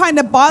didn't kind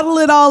of bottle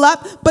it all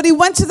up, but he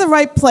went to the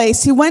right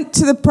place. He went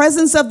to the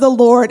presence of the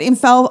Lord and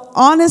fell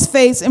on his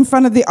face in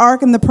front of the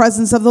ark in the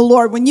presence of the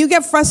Lord. When you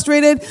get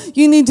frustrated,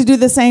 you need to do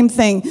the same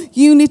thing.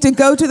 You need to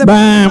go to the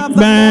presence of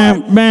the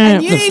Lord.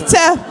 And you need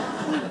to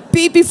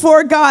be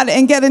before God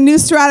and get a new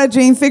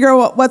strategy and figure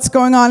out what's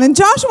going on. And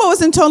Joshua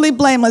wasn't totally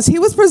blameless. He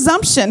was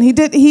presumption. He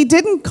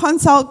didn't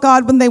consult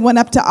God when they went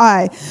up to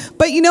Ai.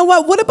 But you know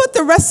what? What about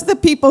the rest of the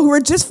people who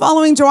were just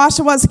following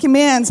Joshua's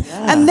commands?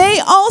 Yeah. And they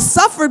all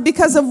suffered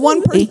because of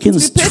one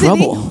person's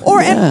stupidity.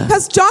 And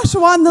because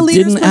Joshua and the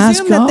leaders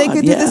presumed that they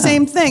could do the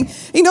same thing.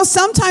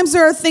 Sometimes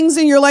there are things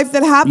in your life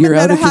that happen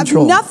that have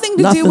nothing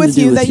to do with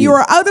you, that you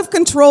are out of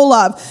control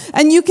of.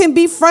 And you can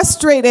be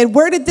frustrated.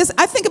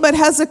 I think about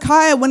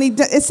Hezekiah when it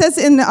says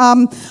in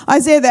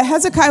Isaiah that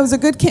Hezekiah was a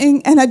good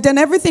king and had done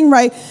everything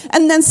right,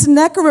 and then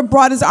Sennacherib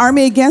brought his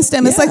army against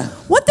him. Yeah. It's like,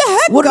 what the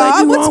heck,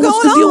 God? What's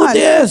going on? Deal with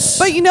this?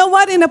 But you know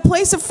what? In a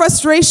place of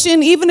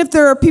frustration, even if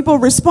there are people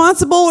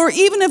responsible, or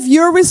even if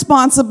you're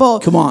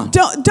responsible, come on,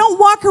 don't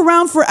walk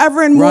around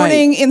forever in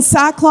mourning in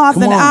sackcloth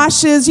and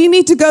ashes. You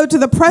need to go to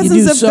the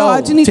presence of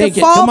God. You need to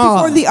fall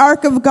before the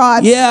ark of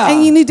God. Yeah.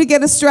 And you need to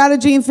get a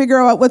strategy and figure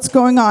out what's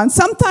going on.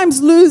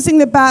 Sometimes losing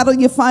the battle,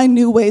 you find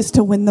new ways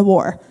to win the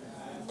war.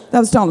 That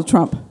was Donald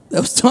Trump.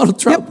 That was Donald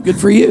Trump. Yep. Good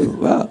for you.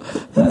 Wow.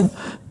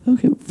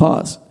 Okay,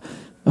 pause.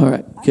 All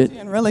right, good. I'm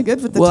doing really good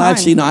with the time. Well,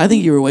 actually, no, I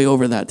think you were way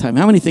over that time.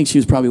 How many think she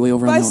was probably way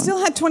over on that one? I still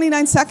had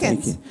 29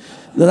 seconds.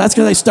 No, that's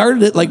because I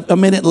started it like a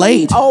minute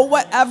late. Oh,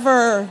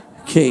 whatever.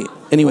 Okay,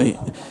 anyway.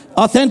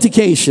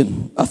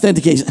 Authentication.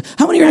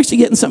 How many are actually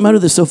getting something out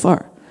of this so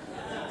far?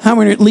 How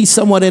many are at least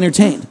somewhat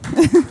entertained?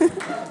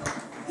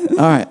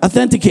 All right,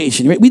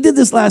 authentication. We did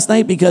this last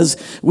night because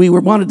we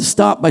wanted to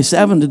stop by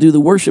 7 to do the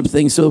worship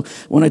thing. So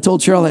when I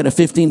told Cheryl I had a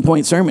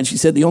 15-point sermon, she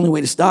said the only way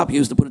to stop you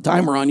is to put a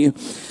timer on you.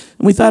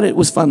 And we thought it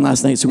was fun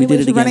last night, so we did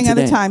it again running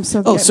today. Out of time,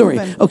 so sorry.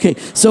 Moving. Okay,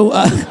 so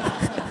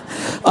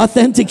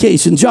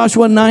authentication.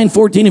 Joshua 9,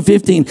 14 and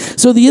 15.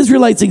 So the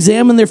Israelites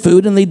examined their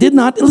food, and they did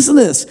not, listen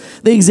to this,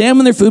 they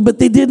examined their food, but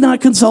they did not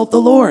consult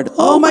the Lord.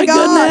 Oh my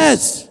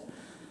goodness.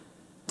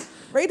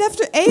 Right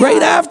after Ai.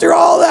 Right after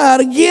all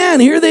that, again,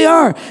 here they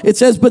are. It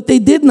says, but they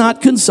did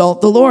not consult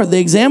the Lord. They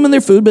examined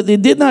their food, but they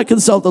did not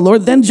consult the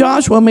Lord. Then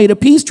Joshua made a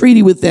peace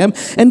treaty with them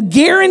and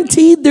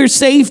guaranteed their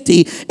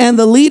safety. And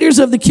the leaders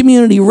of the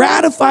community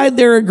ratified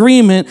their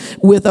agreement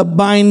with a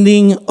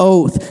binding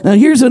oath. Now,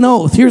 here's an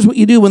oath. Here's what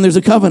you do when there's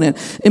a covenant.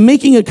 And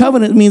making a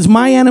covenant means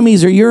my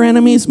enemies are your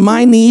enemies,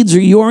 my needs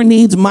are your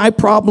needs, my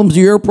problems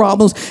are your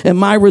problems, and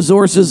my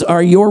resources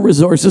are your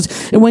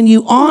resources. And when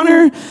you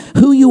honor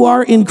who you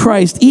are in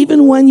Christ,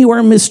 even when you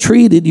are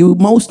mistreated, you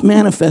most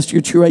manifest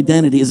your true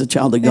identity as a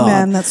child of God.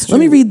 Amen, that's true. Let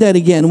me read that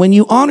again. When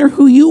you honor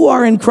who you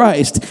are in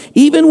Christ,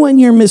 even when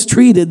you're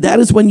mistreated, that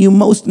is when you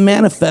most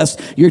manifest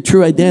your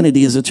true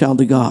identity as a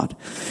child of God.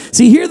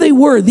 See, here they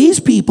were. These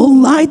people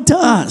lied to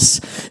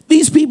us.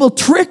 These people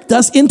tricked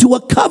us into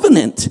a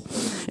covenant.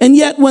 And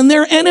yet when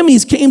their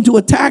enemies came to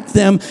attack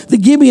them, the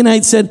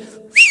Gibeonites said,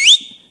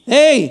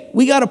 hey,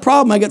 we got a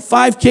problem. I got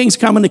 5 kings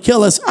coming to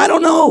kill us. I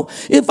don't know.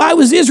 If I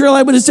was Israel,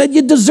 I would have said,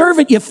 you deserve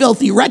it, you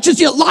filthy wretches.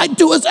 You lied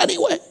to us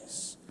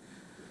anyways.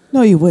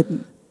 No, you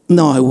wouldn't.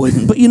 No, I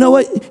wouldn't. But you know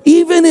what?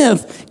 Even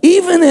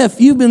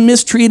if you've been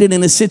mistreated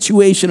in a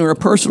situation or a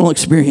personal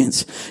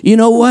experience, you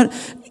know what?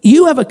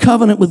 You have a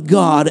covenant with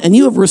God, and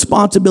you have a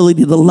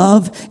responsibility to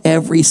love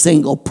every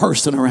single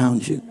person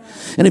around you.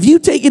 And if you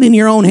take it in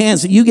your own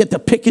hands and you get to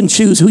pick and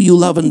choose who you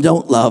love and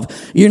don't love,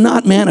 you're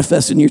not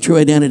manifesting your true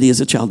identity as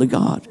a child of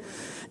God.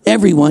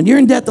 Everyone, you're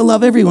in debt to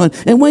love everyone.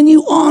 And when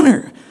you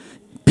honor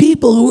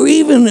people who are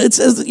even, it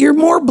says that you're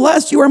more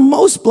blessed, you are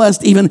most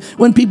blessed even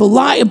when people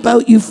lie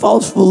about you,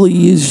 falsely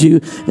use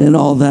you, and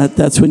all that.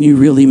 That's when you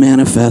really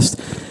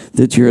manifest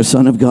that you're a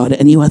son of God,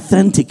 and you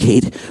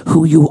authenticate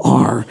who you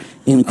are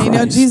in Christ. You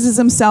know, Jesus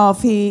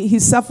himself, he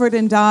suffered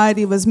and died.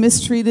 He was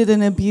mistreated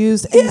and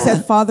abused. And he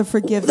said, Father,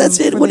 forgive them. That's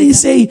it. What did he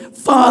say?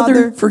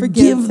 Father,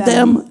 forgive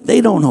them.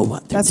 They don't know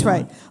what they're doing. That's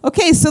right.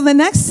 Okay, so the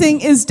next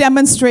thing is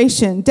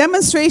demonstration.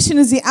 Demonstration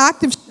is the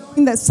act of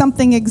showing that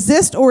something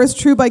exists or is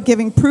true by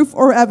giving proof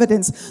or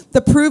evidence,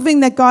 the proving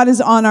that God is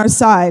on our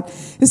side.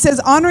 It says,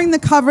 honoring the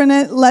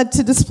covenant led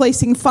to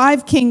displacing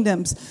 5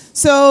 kingdoms.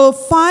 So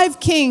 5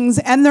 kings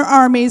and their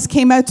armies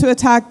came out to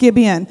attack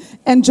Gibeon,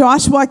 and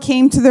Joshua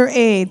came to their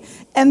aid.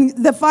 And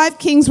the 5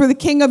 kings were the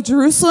king of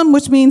Jerusalem,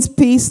 which means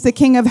peace, the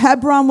king of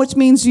Hebron, which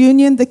means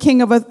union, the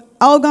king of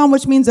Elgon,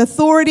 which means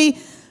authority.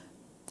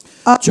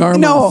 Jarmuth.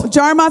 No,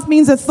 Jarmuth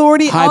means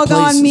authority. High Elgon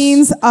places.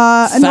 means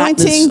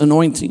anointing. Fatness,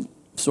 anointing.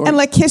 Sorry. And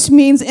Lachish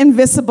means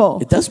invisible.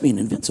 It does mean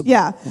invincible.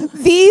 Yeah.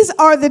 These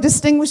are the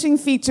distinguishing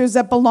features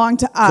that belong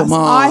to us. Come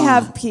on. I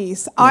have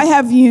peace. I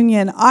have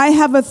union. I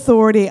have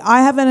authority.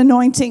 I have an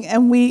anointing,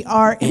 and we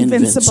are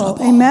invincible.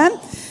 Amen?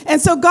 And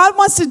so God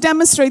wants to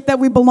demonstrate that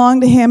we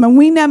belong to him, and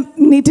we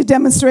need to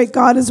demonstrate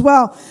God as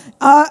well.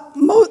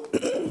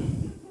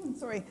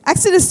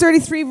 Exodus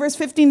 33, verse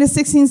 15 to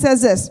 16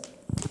 says this.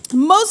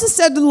 Moses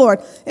said to the Lord,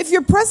 if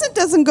your presence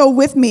doesn't go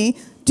with me,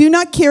 do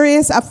not carry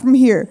us up from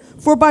here.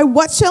 For by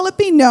what shall it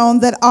be known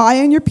that I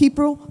and your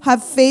people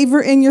have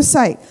favor in your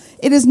sight?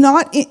 Is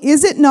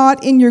it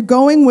not in your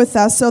going with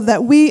us, so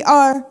that we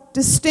are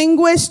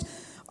distinguished,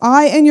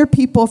 I and your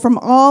people, from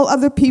all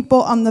other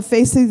people on the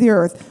face of the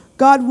earth?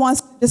 God wants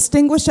to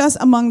distinguish us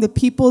among the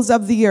peoples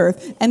of the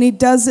earth, and he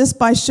does this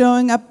by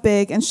showing up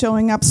big and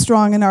showing up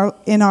strong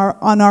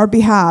on our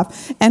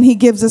behalf. And he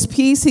gives us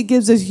peace, he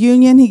gives us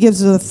union, he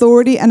gives us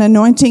authority and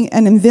anointing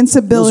and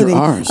invincibility. Those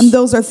are ours. And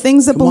those are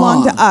things that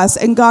belong to us.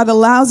 And God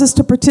allows us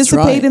to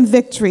participate in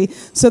victory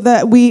so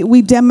that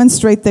we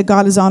demonstrate that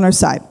God is on our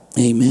side.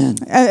 Amen.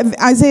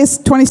 Isaiah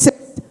 26.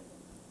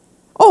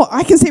 Oh,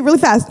 I can say it really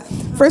fast.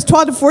 Verse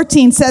 12 to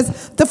 14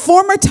 says, the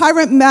former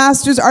tyrant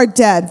masters are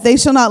dead. They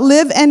shall not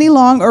live any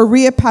long or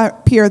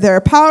reappear. They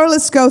are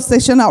powerless ghosts. They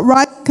shall not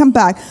rise and come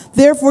back.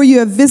 Therefore you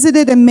have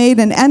visited and made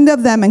an end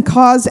of them and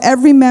caused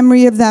every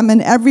memory of them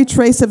and every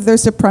trace of their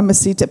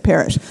supremacy to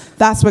perish.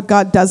 That's what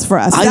God does for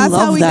us. That's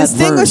how he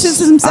distinguishes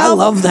himself. I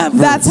love that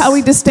verse. That's how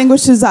he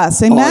distinguishes us.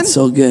 Amen? Oh, it's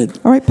so good.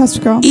 All right,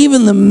 Pastor Carl.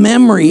 Even the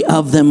memory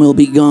of them will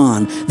be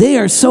gone. They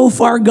are so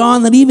far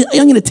gone that even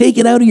I'm going to take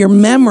it out of your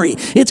memory.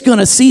 It's going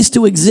to cease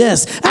to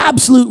exist.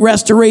 Absolute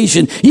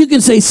restoration. You can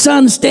say,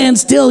 sun, stand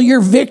still.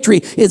 Your victory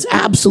is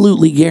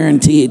absolutely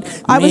guaranteed.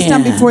 I was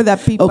done before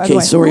that, Pete, by the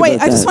way. Sorry Wait,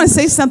 about I just that. want to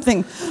say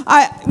something.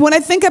 When I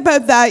think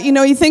about that,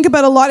 you think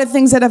about a lot of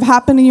things that have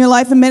happened in your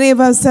life, and many of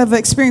us have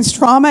experienced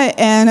trauma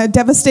and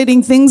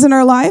devastating things in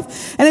our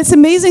life. And it's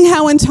amazing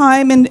how in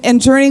time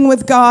and journeying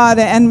with God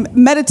and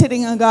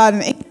meditating on God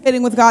and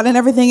incubating with God and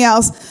everything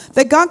else,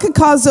 that God could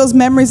cause those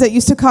memories that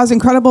used to cause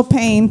incredible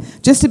pain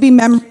just to be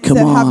memories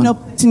have no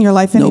place in your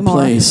life anymore.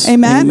 No place.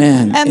 Amen?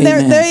 Amen. And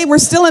Amen. they were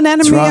still an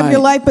enemy of your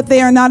life, but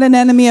they are not an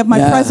enemy of my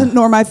present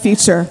nor my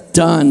future.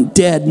 Done,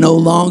 dead, no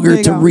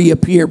longer to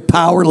reappear,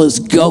 powerless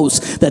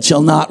ghosts that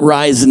shall not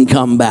rise and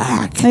come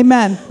back.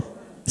 Amen.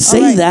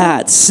 Say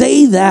that.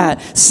 Say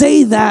that.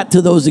 Say that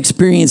to those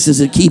experiences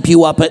that keep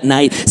you up at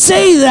night.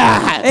 Say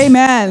that.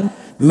 Amen.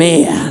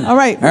 Man. All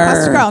right,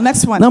 Pastor Carl,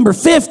 next one. Number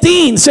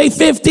 15. Say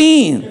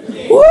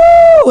 15.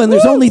 Woo! And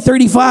there's only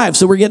 35,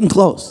 so we're getting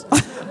close.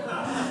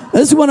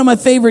 This is one of my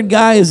favorite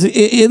guys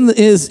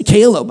is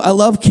Caleb. I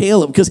love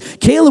Caleb because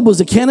Caleb was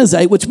a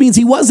Kenizzite, which means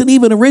he wasn't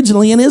even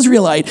originally an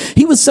Israelite.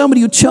 He was somebody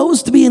who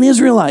chose to be an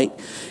Israelite.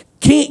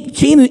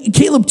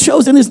 Caleb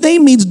chose, and his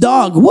name means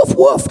dog. Woof,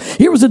 woof.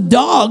 Here was a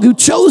dog who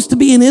chose to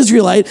be an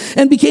Israelite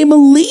and became a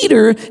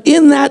leader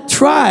in that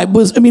tribe.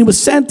 Was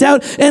sent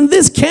out. And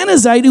this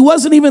Kenizzite, who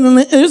wasn't even an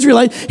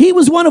Israelite, he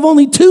was one of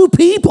only 2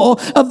 people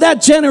of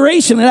that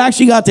generation that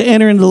actually got to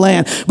enter into the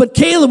land. But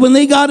Caleb, when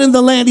they got into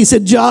the land, he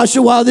said,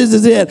 Joshua, this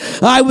is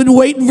it. I've been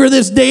waiting for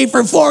this day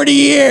for 40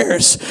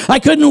 years. I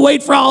couldn't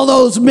wait for all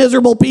those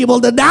miserable people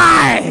to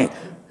die.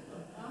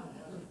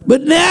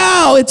 But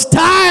now it's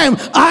time.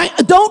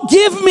 Don't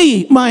give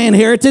me my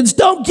inheritance.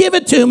 Don't give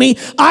it to me.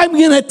 I'm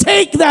going to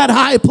take that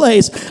high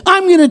place.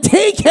 I'm going to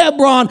take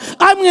Hebron.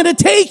 I'm going to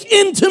take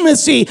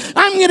intimacy.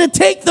 I'm going to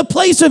take the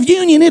place of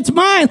union. It's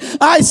mine.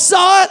 I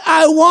saw it.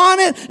 I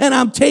want it. And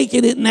I'm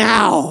taking it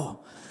now.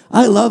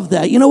 I love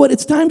that. You know what?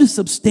 It's time to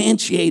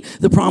substantiate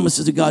the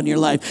promises of God in your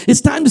life. It's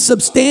time to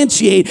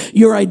substantiate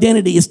your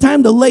identity. It's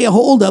time to lay a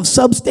hold of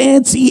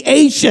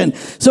substantiation.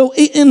 So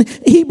in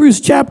Hebrews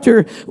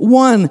chapter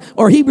 1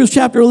 or Hebrews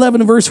chapter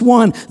 11 verse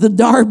 1, the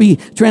Darby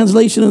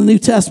translation of the New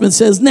Testament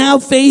says, now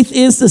faith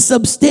is the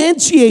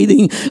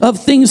substantiating of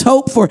things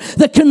hoped for,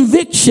 the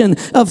conviction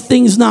of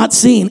things not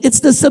seen. It's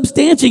the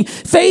substantiating.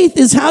 Faith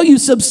is how you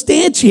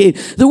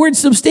substantiate. The word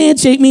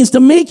substantiate means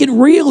to make it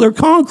real or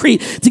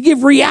concrete, to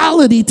give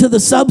reality to the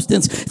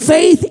substance.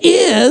 Faith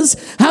is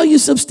how you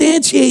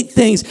substantiate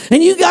things.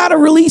 And you got to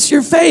release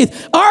your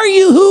faith. Are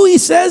you who he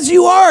says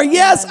you are?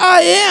 Yes,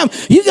 I am.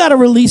 You got to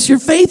release your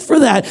faith for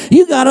that.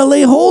 You got to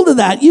lay hold of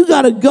that. You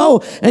got to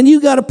go and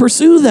you got to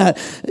pursue that.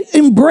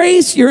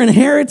 Embrace your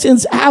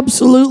inheritance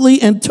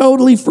absolutely and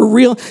totally for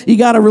real. You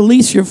got to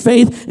release your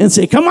faith and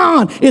say, come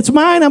on, it's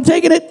mine. I'm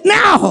taking it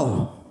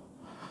now.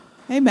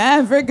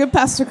 Amen. Very good,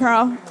 Pastor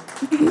Carl.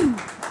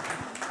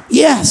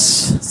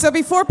 Yes. So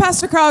before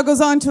Pastor Carl goes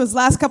on to his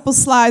last couple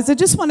slides, I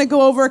just want to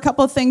go over a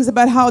couple of things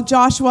about how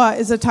Joshua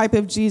is a type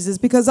of Jesus.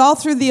 Because all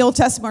through the Old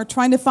Testament, we're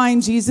trying to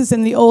find Jesus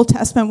in the Old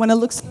Testament when it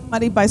looks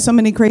muddied by so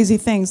many crazy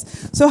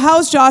things. So how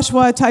is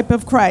Joshua a type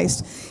of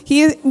Christ?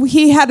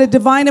 He had a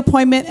divine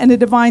appointment and a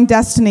divine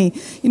destiny.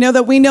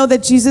 We know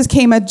that Jesus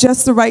came at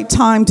just the right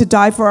time to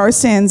die for our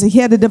sins. He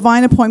had a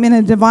divine appointment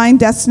and a divine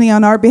destiny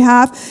on our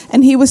behalf,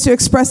 and he was to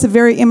express the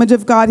very image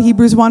of God.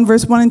 Hebrews 1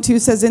 verse 1 and 2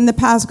 says, in the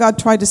past, God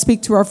tried to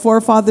speak to our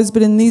forefathers,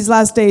 but in these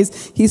last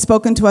days, he's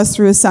spoken to us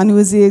through his son, who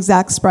is the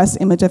exact express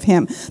image of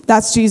him.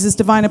 That's Jesus'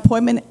 divine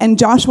appointment. And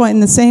Joshua, in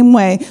the same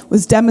way,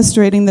 was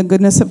demonstrating the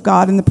goodness of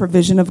God and the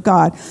provision of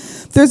God.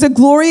 There's a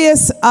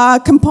glorious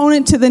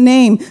component to the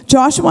name.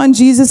 Joshua and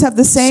Jesus have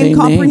the same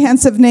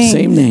comprehensive name.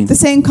 Same name. The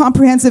same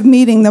comprehensive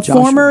meaning. The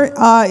Joshua. former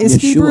is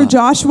Yeshua. Hebrew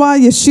Joshua,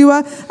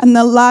 Yeshua, and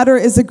the latter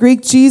is the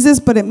Greek Jesus,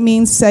 but it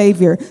means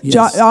Savior.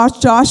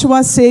 Yes.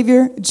 Joshua,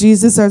 Savior.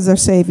 Jesus is our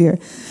Savior.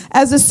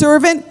 As a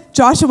servant,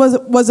 Joshua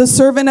was a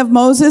servant of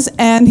Moses,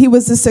 and he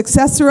was the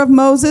successor of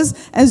Moses.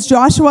 As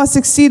Joshua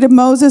succeeded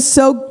Moses,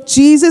 so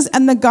Jesus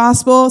and the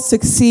gospel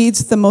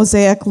succeeds the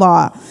Mosaic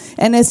law,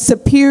 and is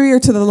superior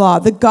to the law.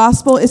 The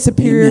gospel is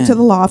superior Amen. to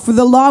the law, for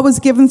the law was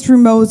given through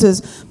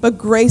Moses, but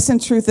grace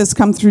and truth has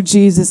come through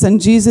Jesus,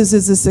 and Jesus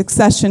is a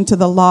succession to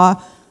the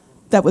law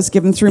that was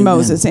given through Amen.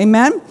 Moses.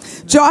 Amen?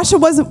 Joshua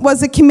was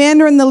the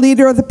commander and the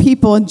leader of the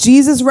people, and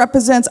Jesus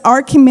represents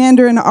our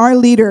commander and our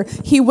leader.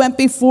 He went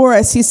before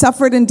us. He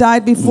suffered and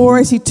died before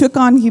us. He took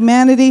on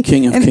humanity.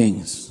 King of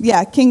Kings.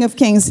 Yeah, King of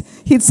Kings.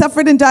 He'd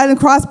suffered and died on the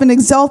cross, been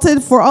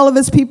exalted for all of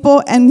his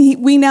people, and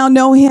we now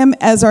know him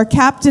as our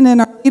captain and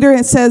our leader.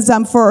 It says,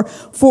 for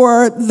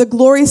the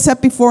glory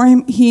set before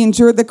him, he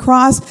endured the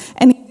cross,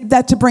 and he did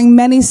that to bring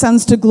many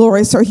sons to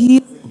glory. So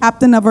he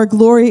captain of our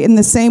glory in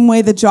the same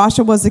way that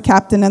Joshua was the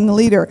captain and the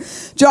leader.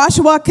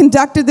 Joshua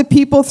conducted the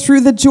people through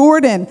the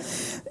Jordan.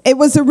 It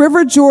was the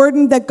river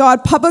Jordan that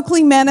God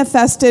publicly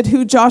manifested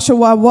who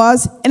Joshua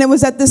was, and it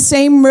was at the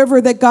same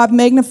river that God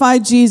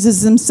magnified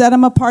Jesus and set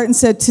him apart and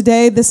said,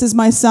 "Today, this is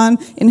my son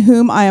in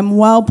whom I am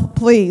well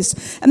pleased."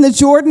 And the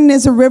Jordan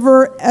is a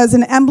river as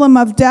an emblem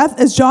of death.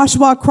 As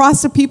Joshua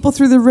crossed the people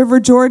through the river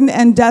Jordan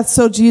and death,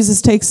 so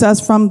Jesus takes us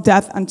from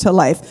death unto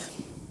life.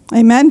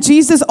 Amen.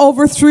 Joshua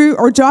overthrew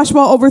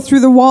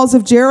the walls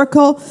of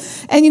Jericho.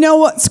 And you know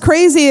what's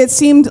crazy? It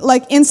seemed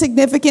like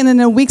insignificant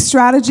and a weak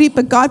strategy,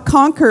 but God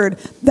conquered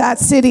that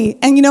city.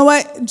 And you know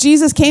what?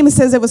 Jesus came and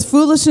says it was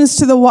foolishness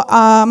to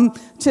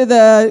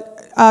the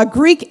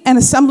Greek and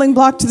a stumbling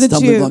block to the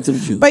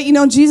Jew. But you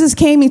know, Jesus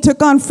came, he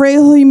took on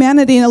frail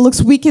humanity, and it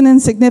looks weak and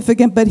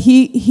insignificant, but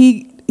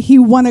he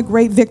won a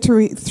great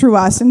victory through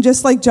us. And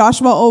just like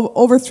Joshua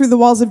overthrew the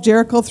walls of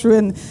Jericho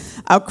through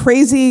a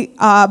crazy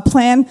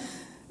plan,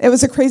 it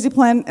was a crazy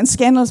plan and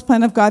scandalous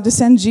plan of God to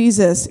send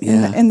Jesus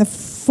in the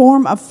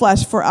form of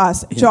flesh for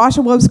us. Yeah.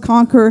 Joshua was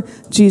conqueror.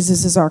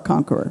 Jesus is our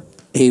conqueror.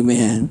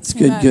 Amen. It's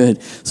good, good.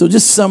 So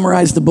just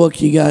summarize the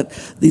book. You got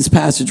these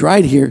passages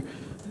right here.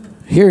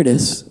 Here it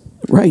is,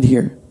 right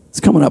here. It's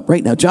coming up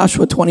right now.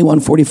 Joshua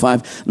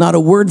 21:45. Not a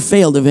word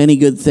failed of any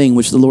good thing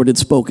which the Lord had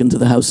spoken to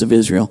the house of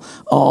Israel.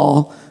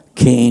 All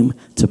came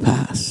to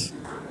pass.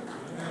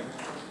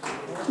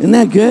 Isn't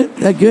that good?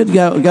 That good? We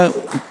got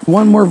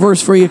one more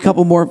verse for you, a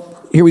couple more.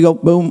 Here we go.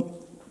 Boom.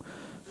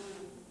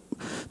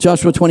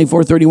 Joshua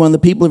 24:31. The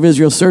people of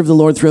Israel served the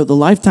Lord throughout the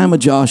lifetime of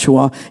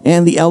Joshua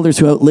and the elders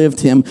who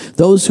outlived him,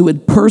 those who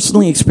had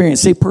personally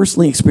experienced. Say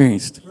personally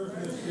experienced.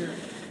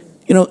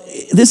 You know,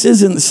 this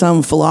isn't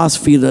some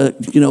philosophy to,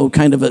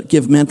 kind of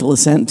give mental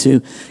assent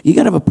to. You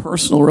got to have a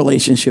personal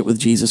relationship with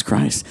Jesus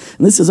Christ.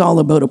 And this is all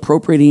about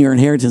appropriating your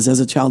inheritance as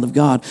a child of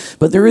God.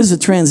 But there is a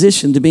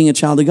transition to being a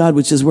child of God,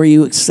 which is where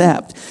you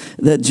accept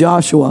that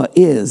Joshua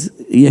is,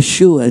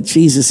 Yeshua,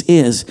 Jesus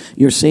is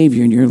your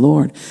Savior and your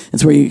Lord.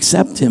 It's where you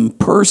accept him,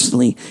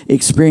 personally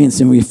experience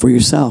him for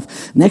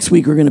yourself. Next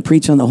week, we're going to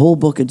preach on the whole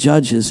book of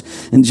Judges.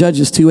 In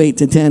Judges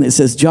 2:8-10, it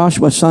says,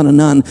 Joshua, son of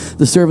Nun,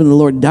 the servant of the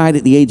Lord, died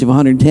at the age of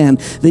 110.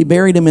 They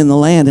buried him in the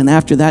land, and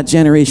after that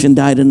generation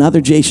died,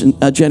 another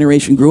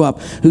generation grew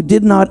up who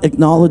did not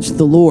acknowledge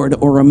the Lord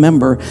or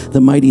remember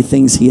the mighty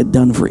things he had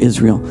done for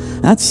Israel.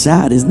 That's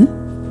sad, isn't it?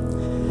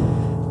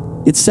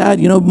 It's sad.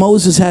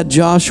 Moses had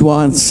Joshua,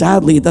 and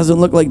sadly, it doesn't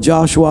look like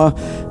Joshua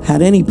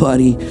had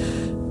anybody.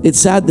 It's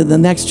sad that the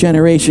next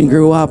generation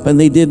grew up and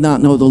they did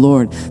not know the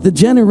Lord. The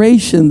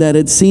generation that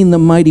had seen the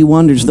mighty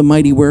wonders, the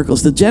mighty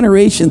miracles, the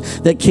generation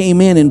that came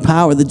in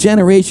power, the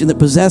generation that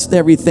possessed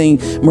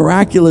everything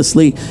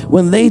miraculously,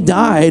 when they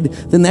died,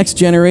 the next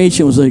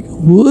generation was like,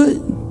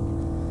 what?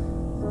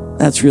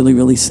 That's really,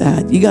 really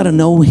sad. You got to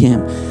know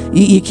him.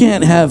 You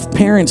can't have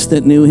parents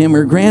that knew him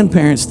or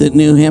grandparents that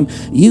knew him.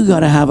 You got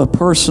to have a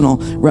personal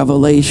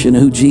revelation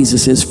of who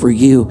Jesus is for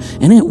you.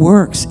 And it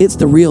works. It's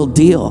the real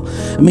deal.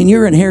 I mean,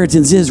 your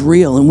inheritance is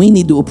real, and we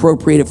need to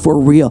appropriate it for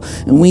real.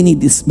 And we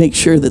need to make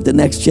sure that the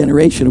next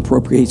generation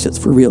appropriates it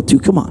for real too.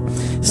 Come on,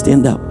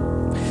 stand up.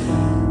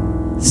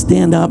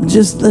 Stand up.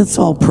 Just let's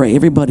all pray.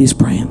 Everybody's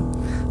praying.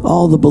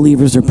 All the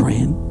believers are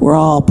praying. We're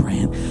all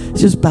praying.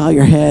 Just bow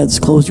your heads,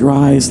 close your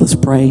eyes. Let's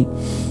pray.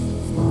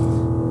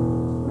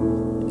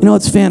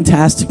 It's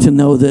fantastic to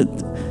know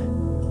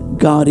that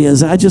God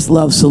is. I just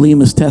love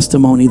Selima's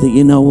testimony that,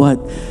 you know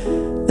what?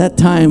 That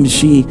time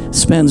she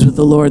spends with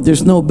the Lord,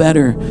 there's no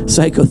better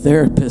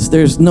psychotherapist.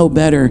 There's no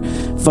better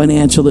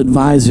financial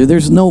advisor.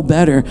 There's no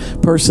better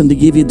person to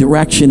give you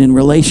direction in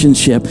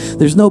relationship.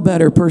 There's no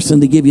better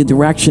person to give you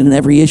direction in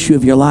every issue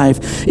of your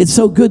life. It's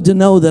so good to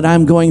know that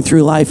I'm going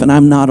through life and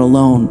I'm not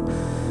alone.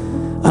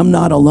 I'm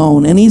not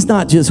alone. And he's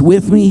not just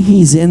with me,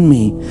 he's in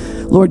me.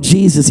 Lord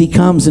Jesus, he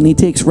comes and he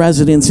takes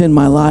residence in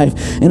my life.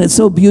 And it's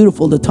so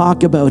beautiful to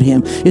talk about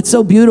him. It's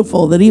so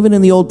beautiful that even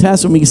in the Old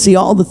Testament, you see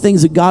all the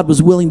things that God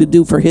was willing to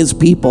do for his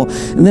people.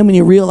 And then when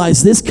you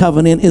realize this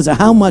covenant is a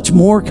how much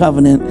more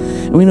covenant,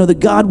 and we know that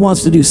God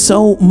wants to do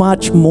so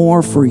much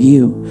more for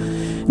you.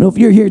 You know, if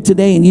you're here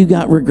today and you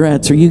got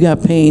regrets or you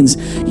got pains,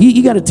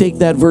 you got to take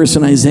that verse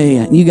in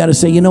Isaiah and you got to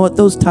say, you know what,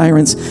 those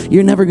tyrants,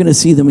 you're never going to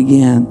see them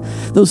again.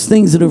 Those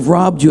things that have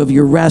robbed you of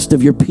your rest,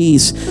 of your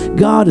peace,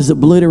 God has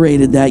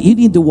obliterated that. You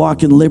need to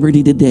walk in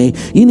liberty today.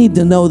 You need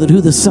to know that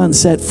who the Son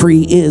set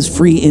free is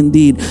free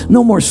indeed.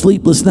 No more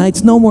sleepless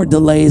nights, no more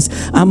delays.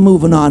 I'm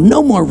moving on.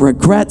 No more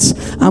regrets.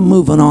 I'm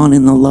moving on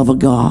in the love of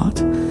God.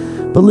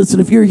 But listen,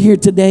 if you're here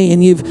today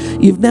and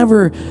you've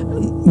never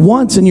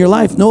once in your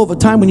life know of a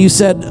time when you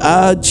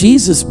said,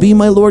 Jesus, be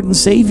my Lord and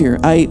Savior.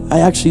 I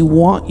actually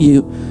want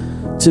you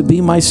to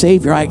be my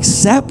Savior. I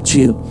accept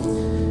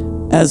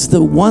you as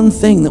the one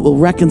thing that will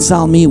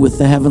reconcile me with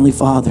the Heavenly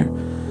Father.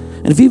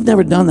 And if you've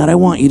never done that, I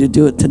want you to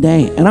do it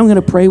today. And I'm going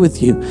to pray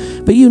with you.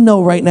 But you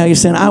know right now, you're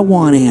saying, I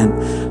want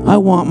in. I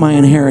want my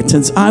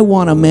inheritance. I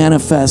want to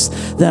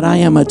manifest that I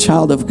am a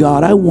child of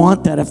God. I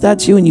want that. If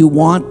that's you and you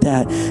want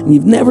that, and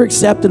you've never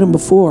accepted him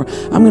before,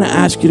 I'm going to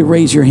ask you to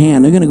raise your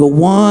hand. I'm going to go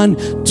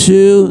 1,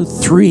 2,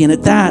 3. And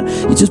at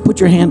that, you just put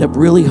your hand up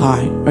really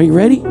high. Are you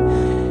ready?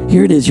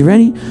 Here it is. You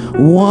ready?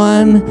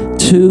 1,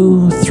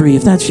 2, 3.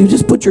 If that's you,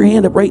 just put your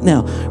hand up right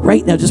now.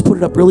 Right now, just put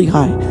it up really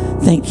high.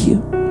 Thank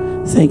you.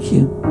 Thank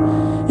you.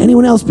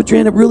 Anyone else, put your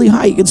hand up really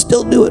high. You can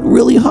still do it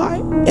really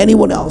high.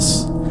 Anyone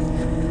else?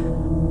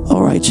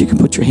 All right, you can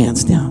put your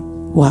hands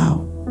down.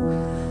 Wow.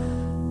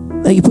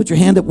 Now you put your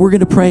hand up. We're going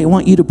to pray. I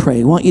want you to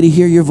pray. I want you to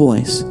hear your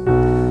voice.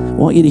 I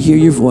want you to hear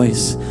your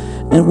voice.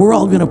 And we're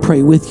all going to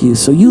pray with you.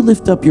 So you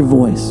lift up your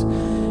voice.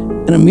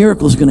 And a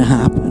miracle is going to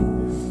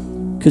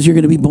happen. Because you're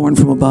going to be born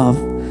from above.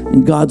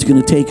 And God's going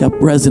to take up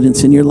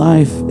residence in your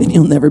life. And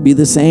you'll never be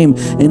the same.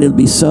 And it'll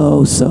be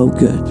so, so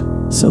good.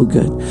 So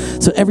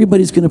good. So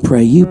everybody's going to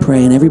pray. You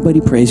pray and everybody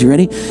prays. You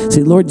ready?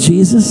 Say, Lord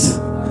Jesus,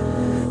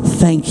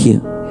 thank you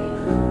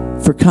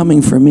for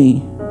coming for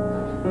me.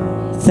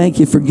 Thank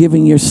you for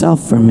giving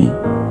yourself for me.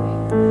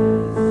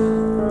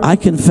 I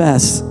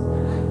confess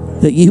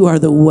that you are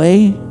the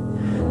way,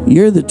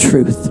 you're the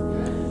truth,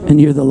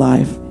 and you're the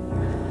life.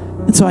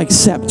 And so I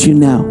accept you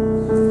now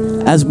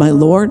as my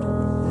Lord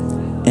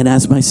and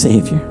as my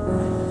Savior.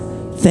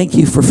 Thank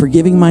you for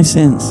forgiving my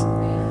sins.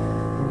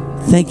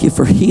 Thank you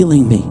for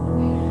healing me.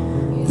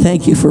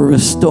 Thank you for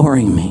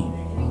restoring me.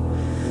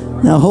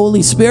 Now,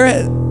 Holy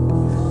Spirit,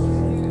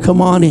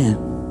 come on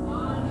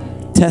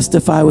in.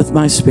 Testify with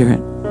my spirit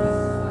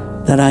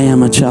that I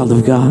am a child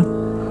of God.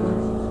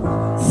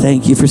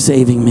 Thank you for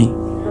saving me.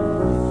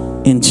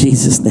 In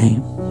Jesus'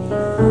 name,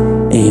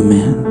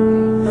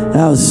 amen.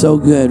 That was so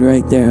good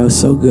right there. That was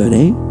so good,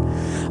 eh?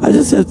 I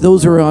just said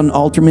those are on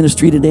altar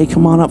ministry today.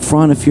 Come on up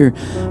front if you're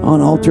on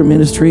altar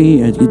ministry.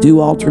 You do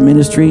altar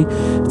ministry.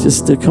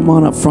 Just come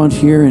on up front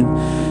here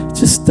and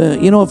just,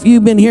 if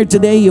you've been here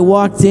today, you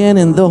walked in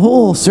and the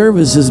whole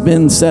service has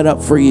been set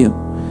up for you.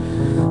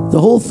 The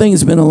whole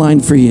thing's been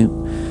aligned for you.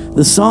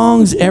 The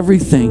songs,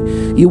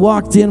 everything. You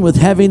walked in with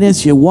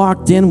heaviness. You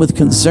walked in with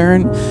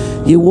concern.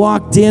 You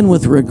walked in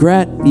with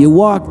regret. You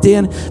walked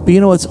in, but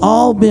it's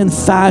all been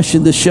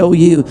fashioned to show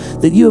you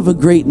that you have a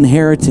great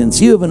inheritance.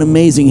 You have an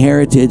amazing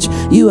heritage.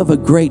 You have a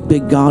great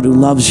big God who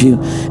loves you.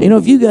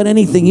 If you got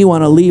anything you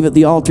want to leave at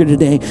the altar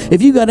today,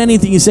 if you got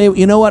anything you say,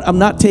 you know what, I'm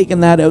not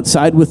taking that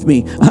outside with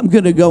me. I'm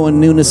going to go in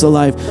newness of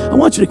life. I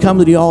want you to come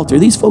to the altar.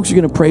 These folks are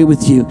going to pray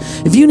with you.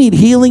 If you need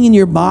healing in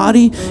your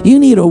body, you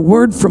need a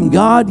word from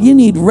God, you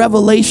need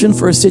revelation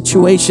for a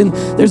situation,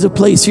 there's a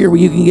place here where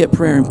you can get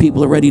prayer and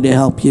people are ready to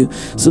help you.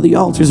 So the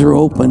altars are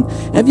open.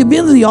 Have you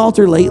been to the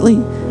altar lately?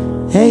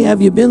 Hey,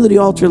 have you been to the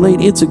altar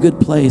lately? It's a good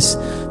place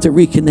to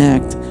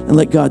reconnect and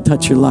let God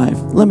touch your life.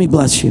 Let me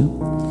bless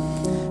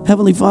you.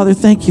 Heavenly Father,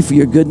 thank you for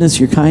your goodness,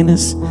 your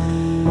kindness.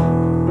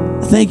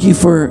 Thank you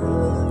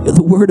for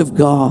the Word of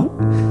God.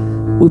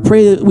 We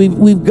pray that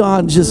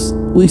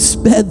we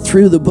sped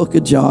through the book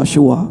of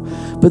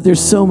Joshua, but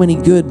there's so many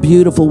good,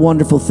 beautiful,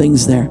 wonderful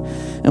things there.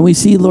 And we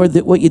see, Lord,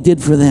 that what you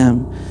did for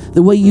them,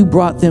 the way you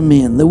brought them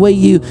in, the way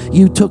you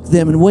took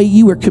them, and the way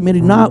you were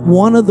committed. Not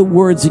one of the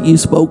words that you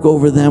spoke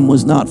over them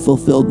was not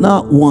fulfilled.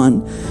 Not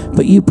one.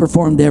 But you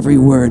performed every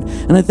word.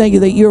 And I thank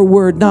you that your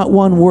word, not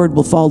one word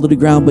will fall to the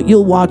ground, but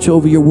you'll watch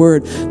over your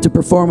word to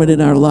perform it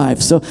in our life.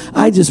 So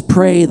I just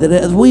pray that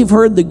as we've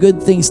heard the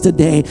good things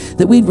today,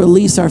 that we'd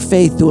release our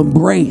faith to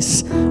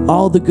embrace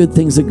all the good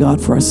things of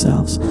God for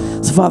ourselves.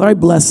 So Father, I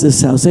bless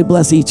this house. I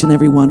bless each and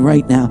every one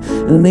right now.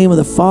 In the name of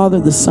the Father,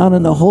 the Son,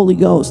 and the Holy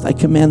Ghost, I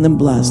command them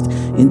blessed.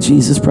 In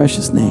Jesus'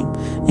 precious name,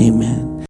 amen.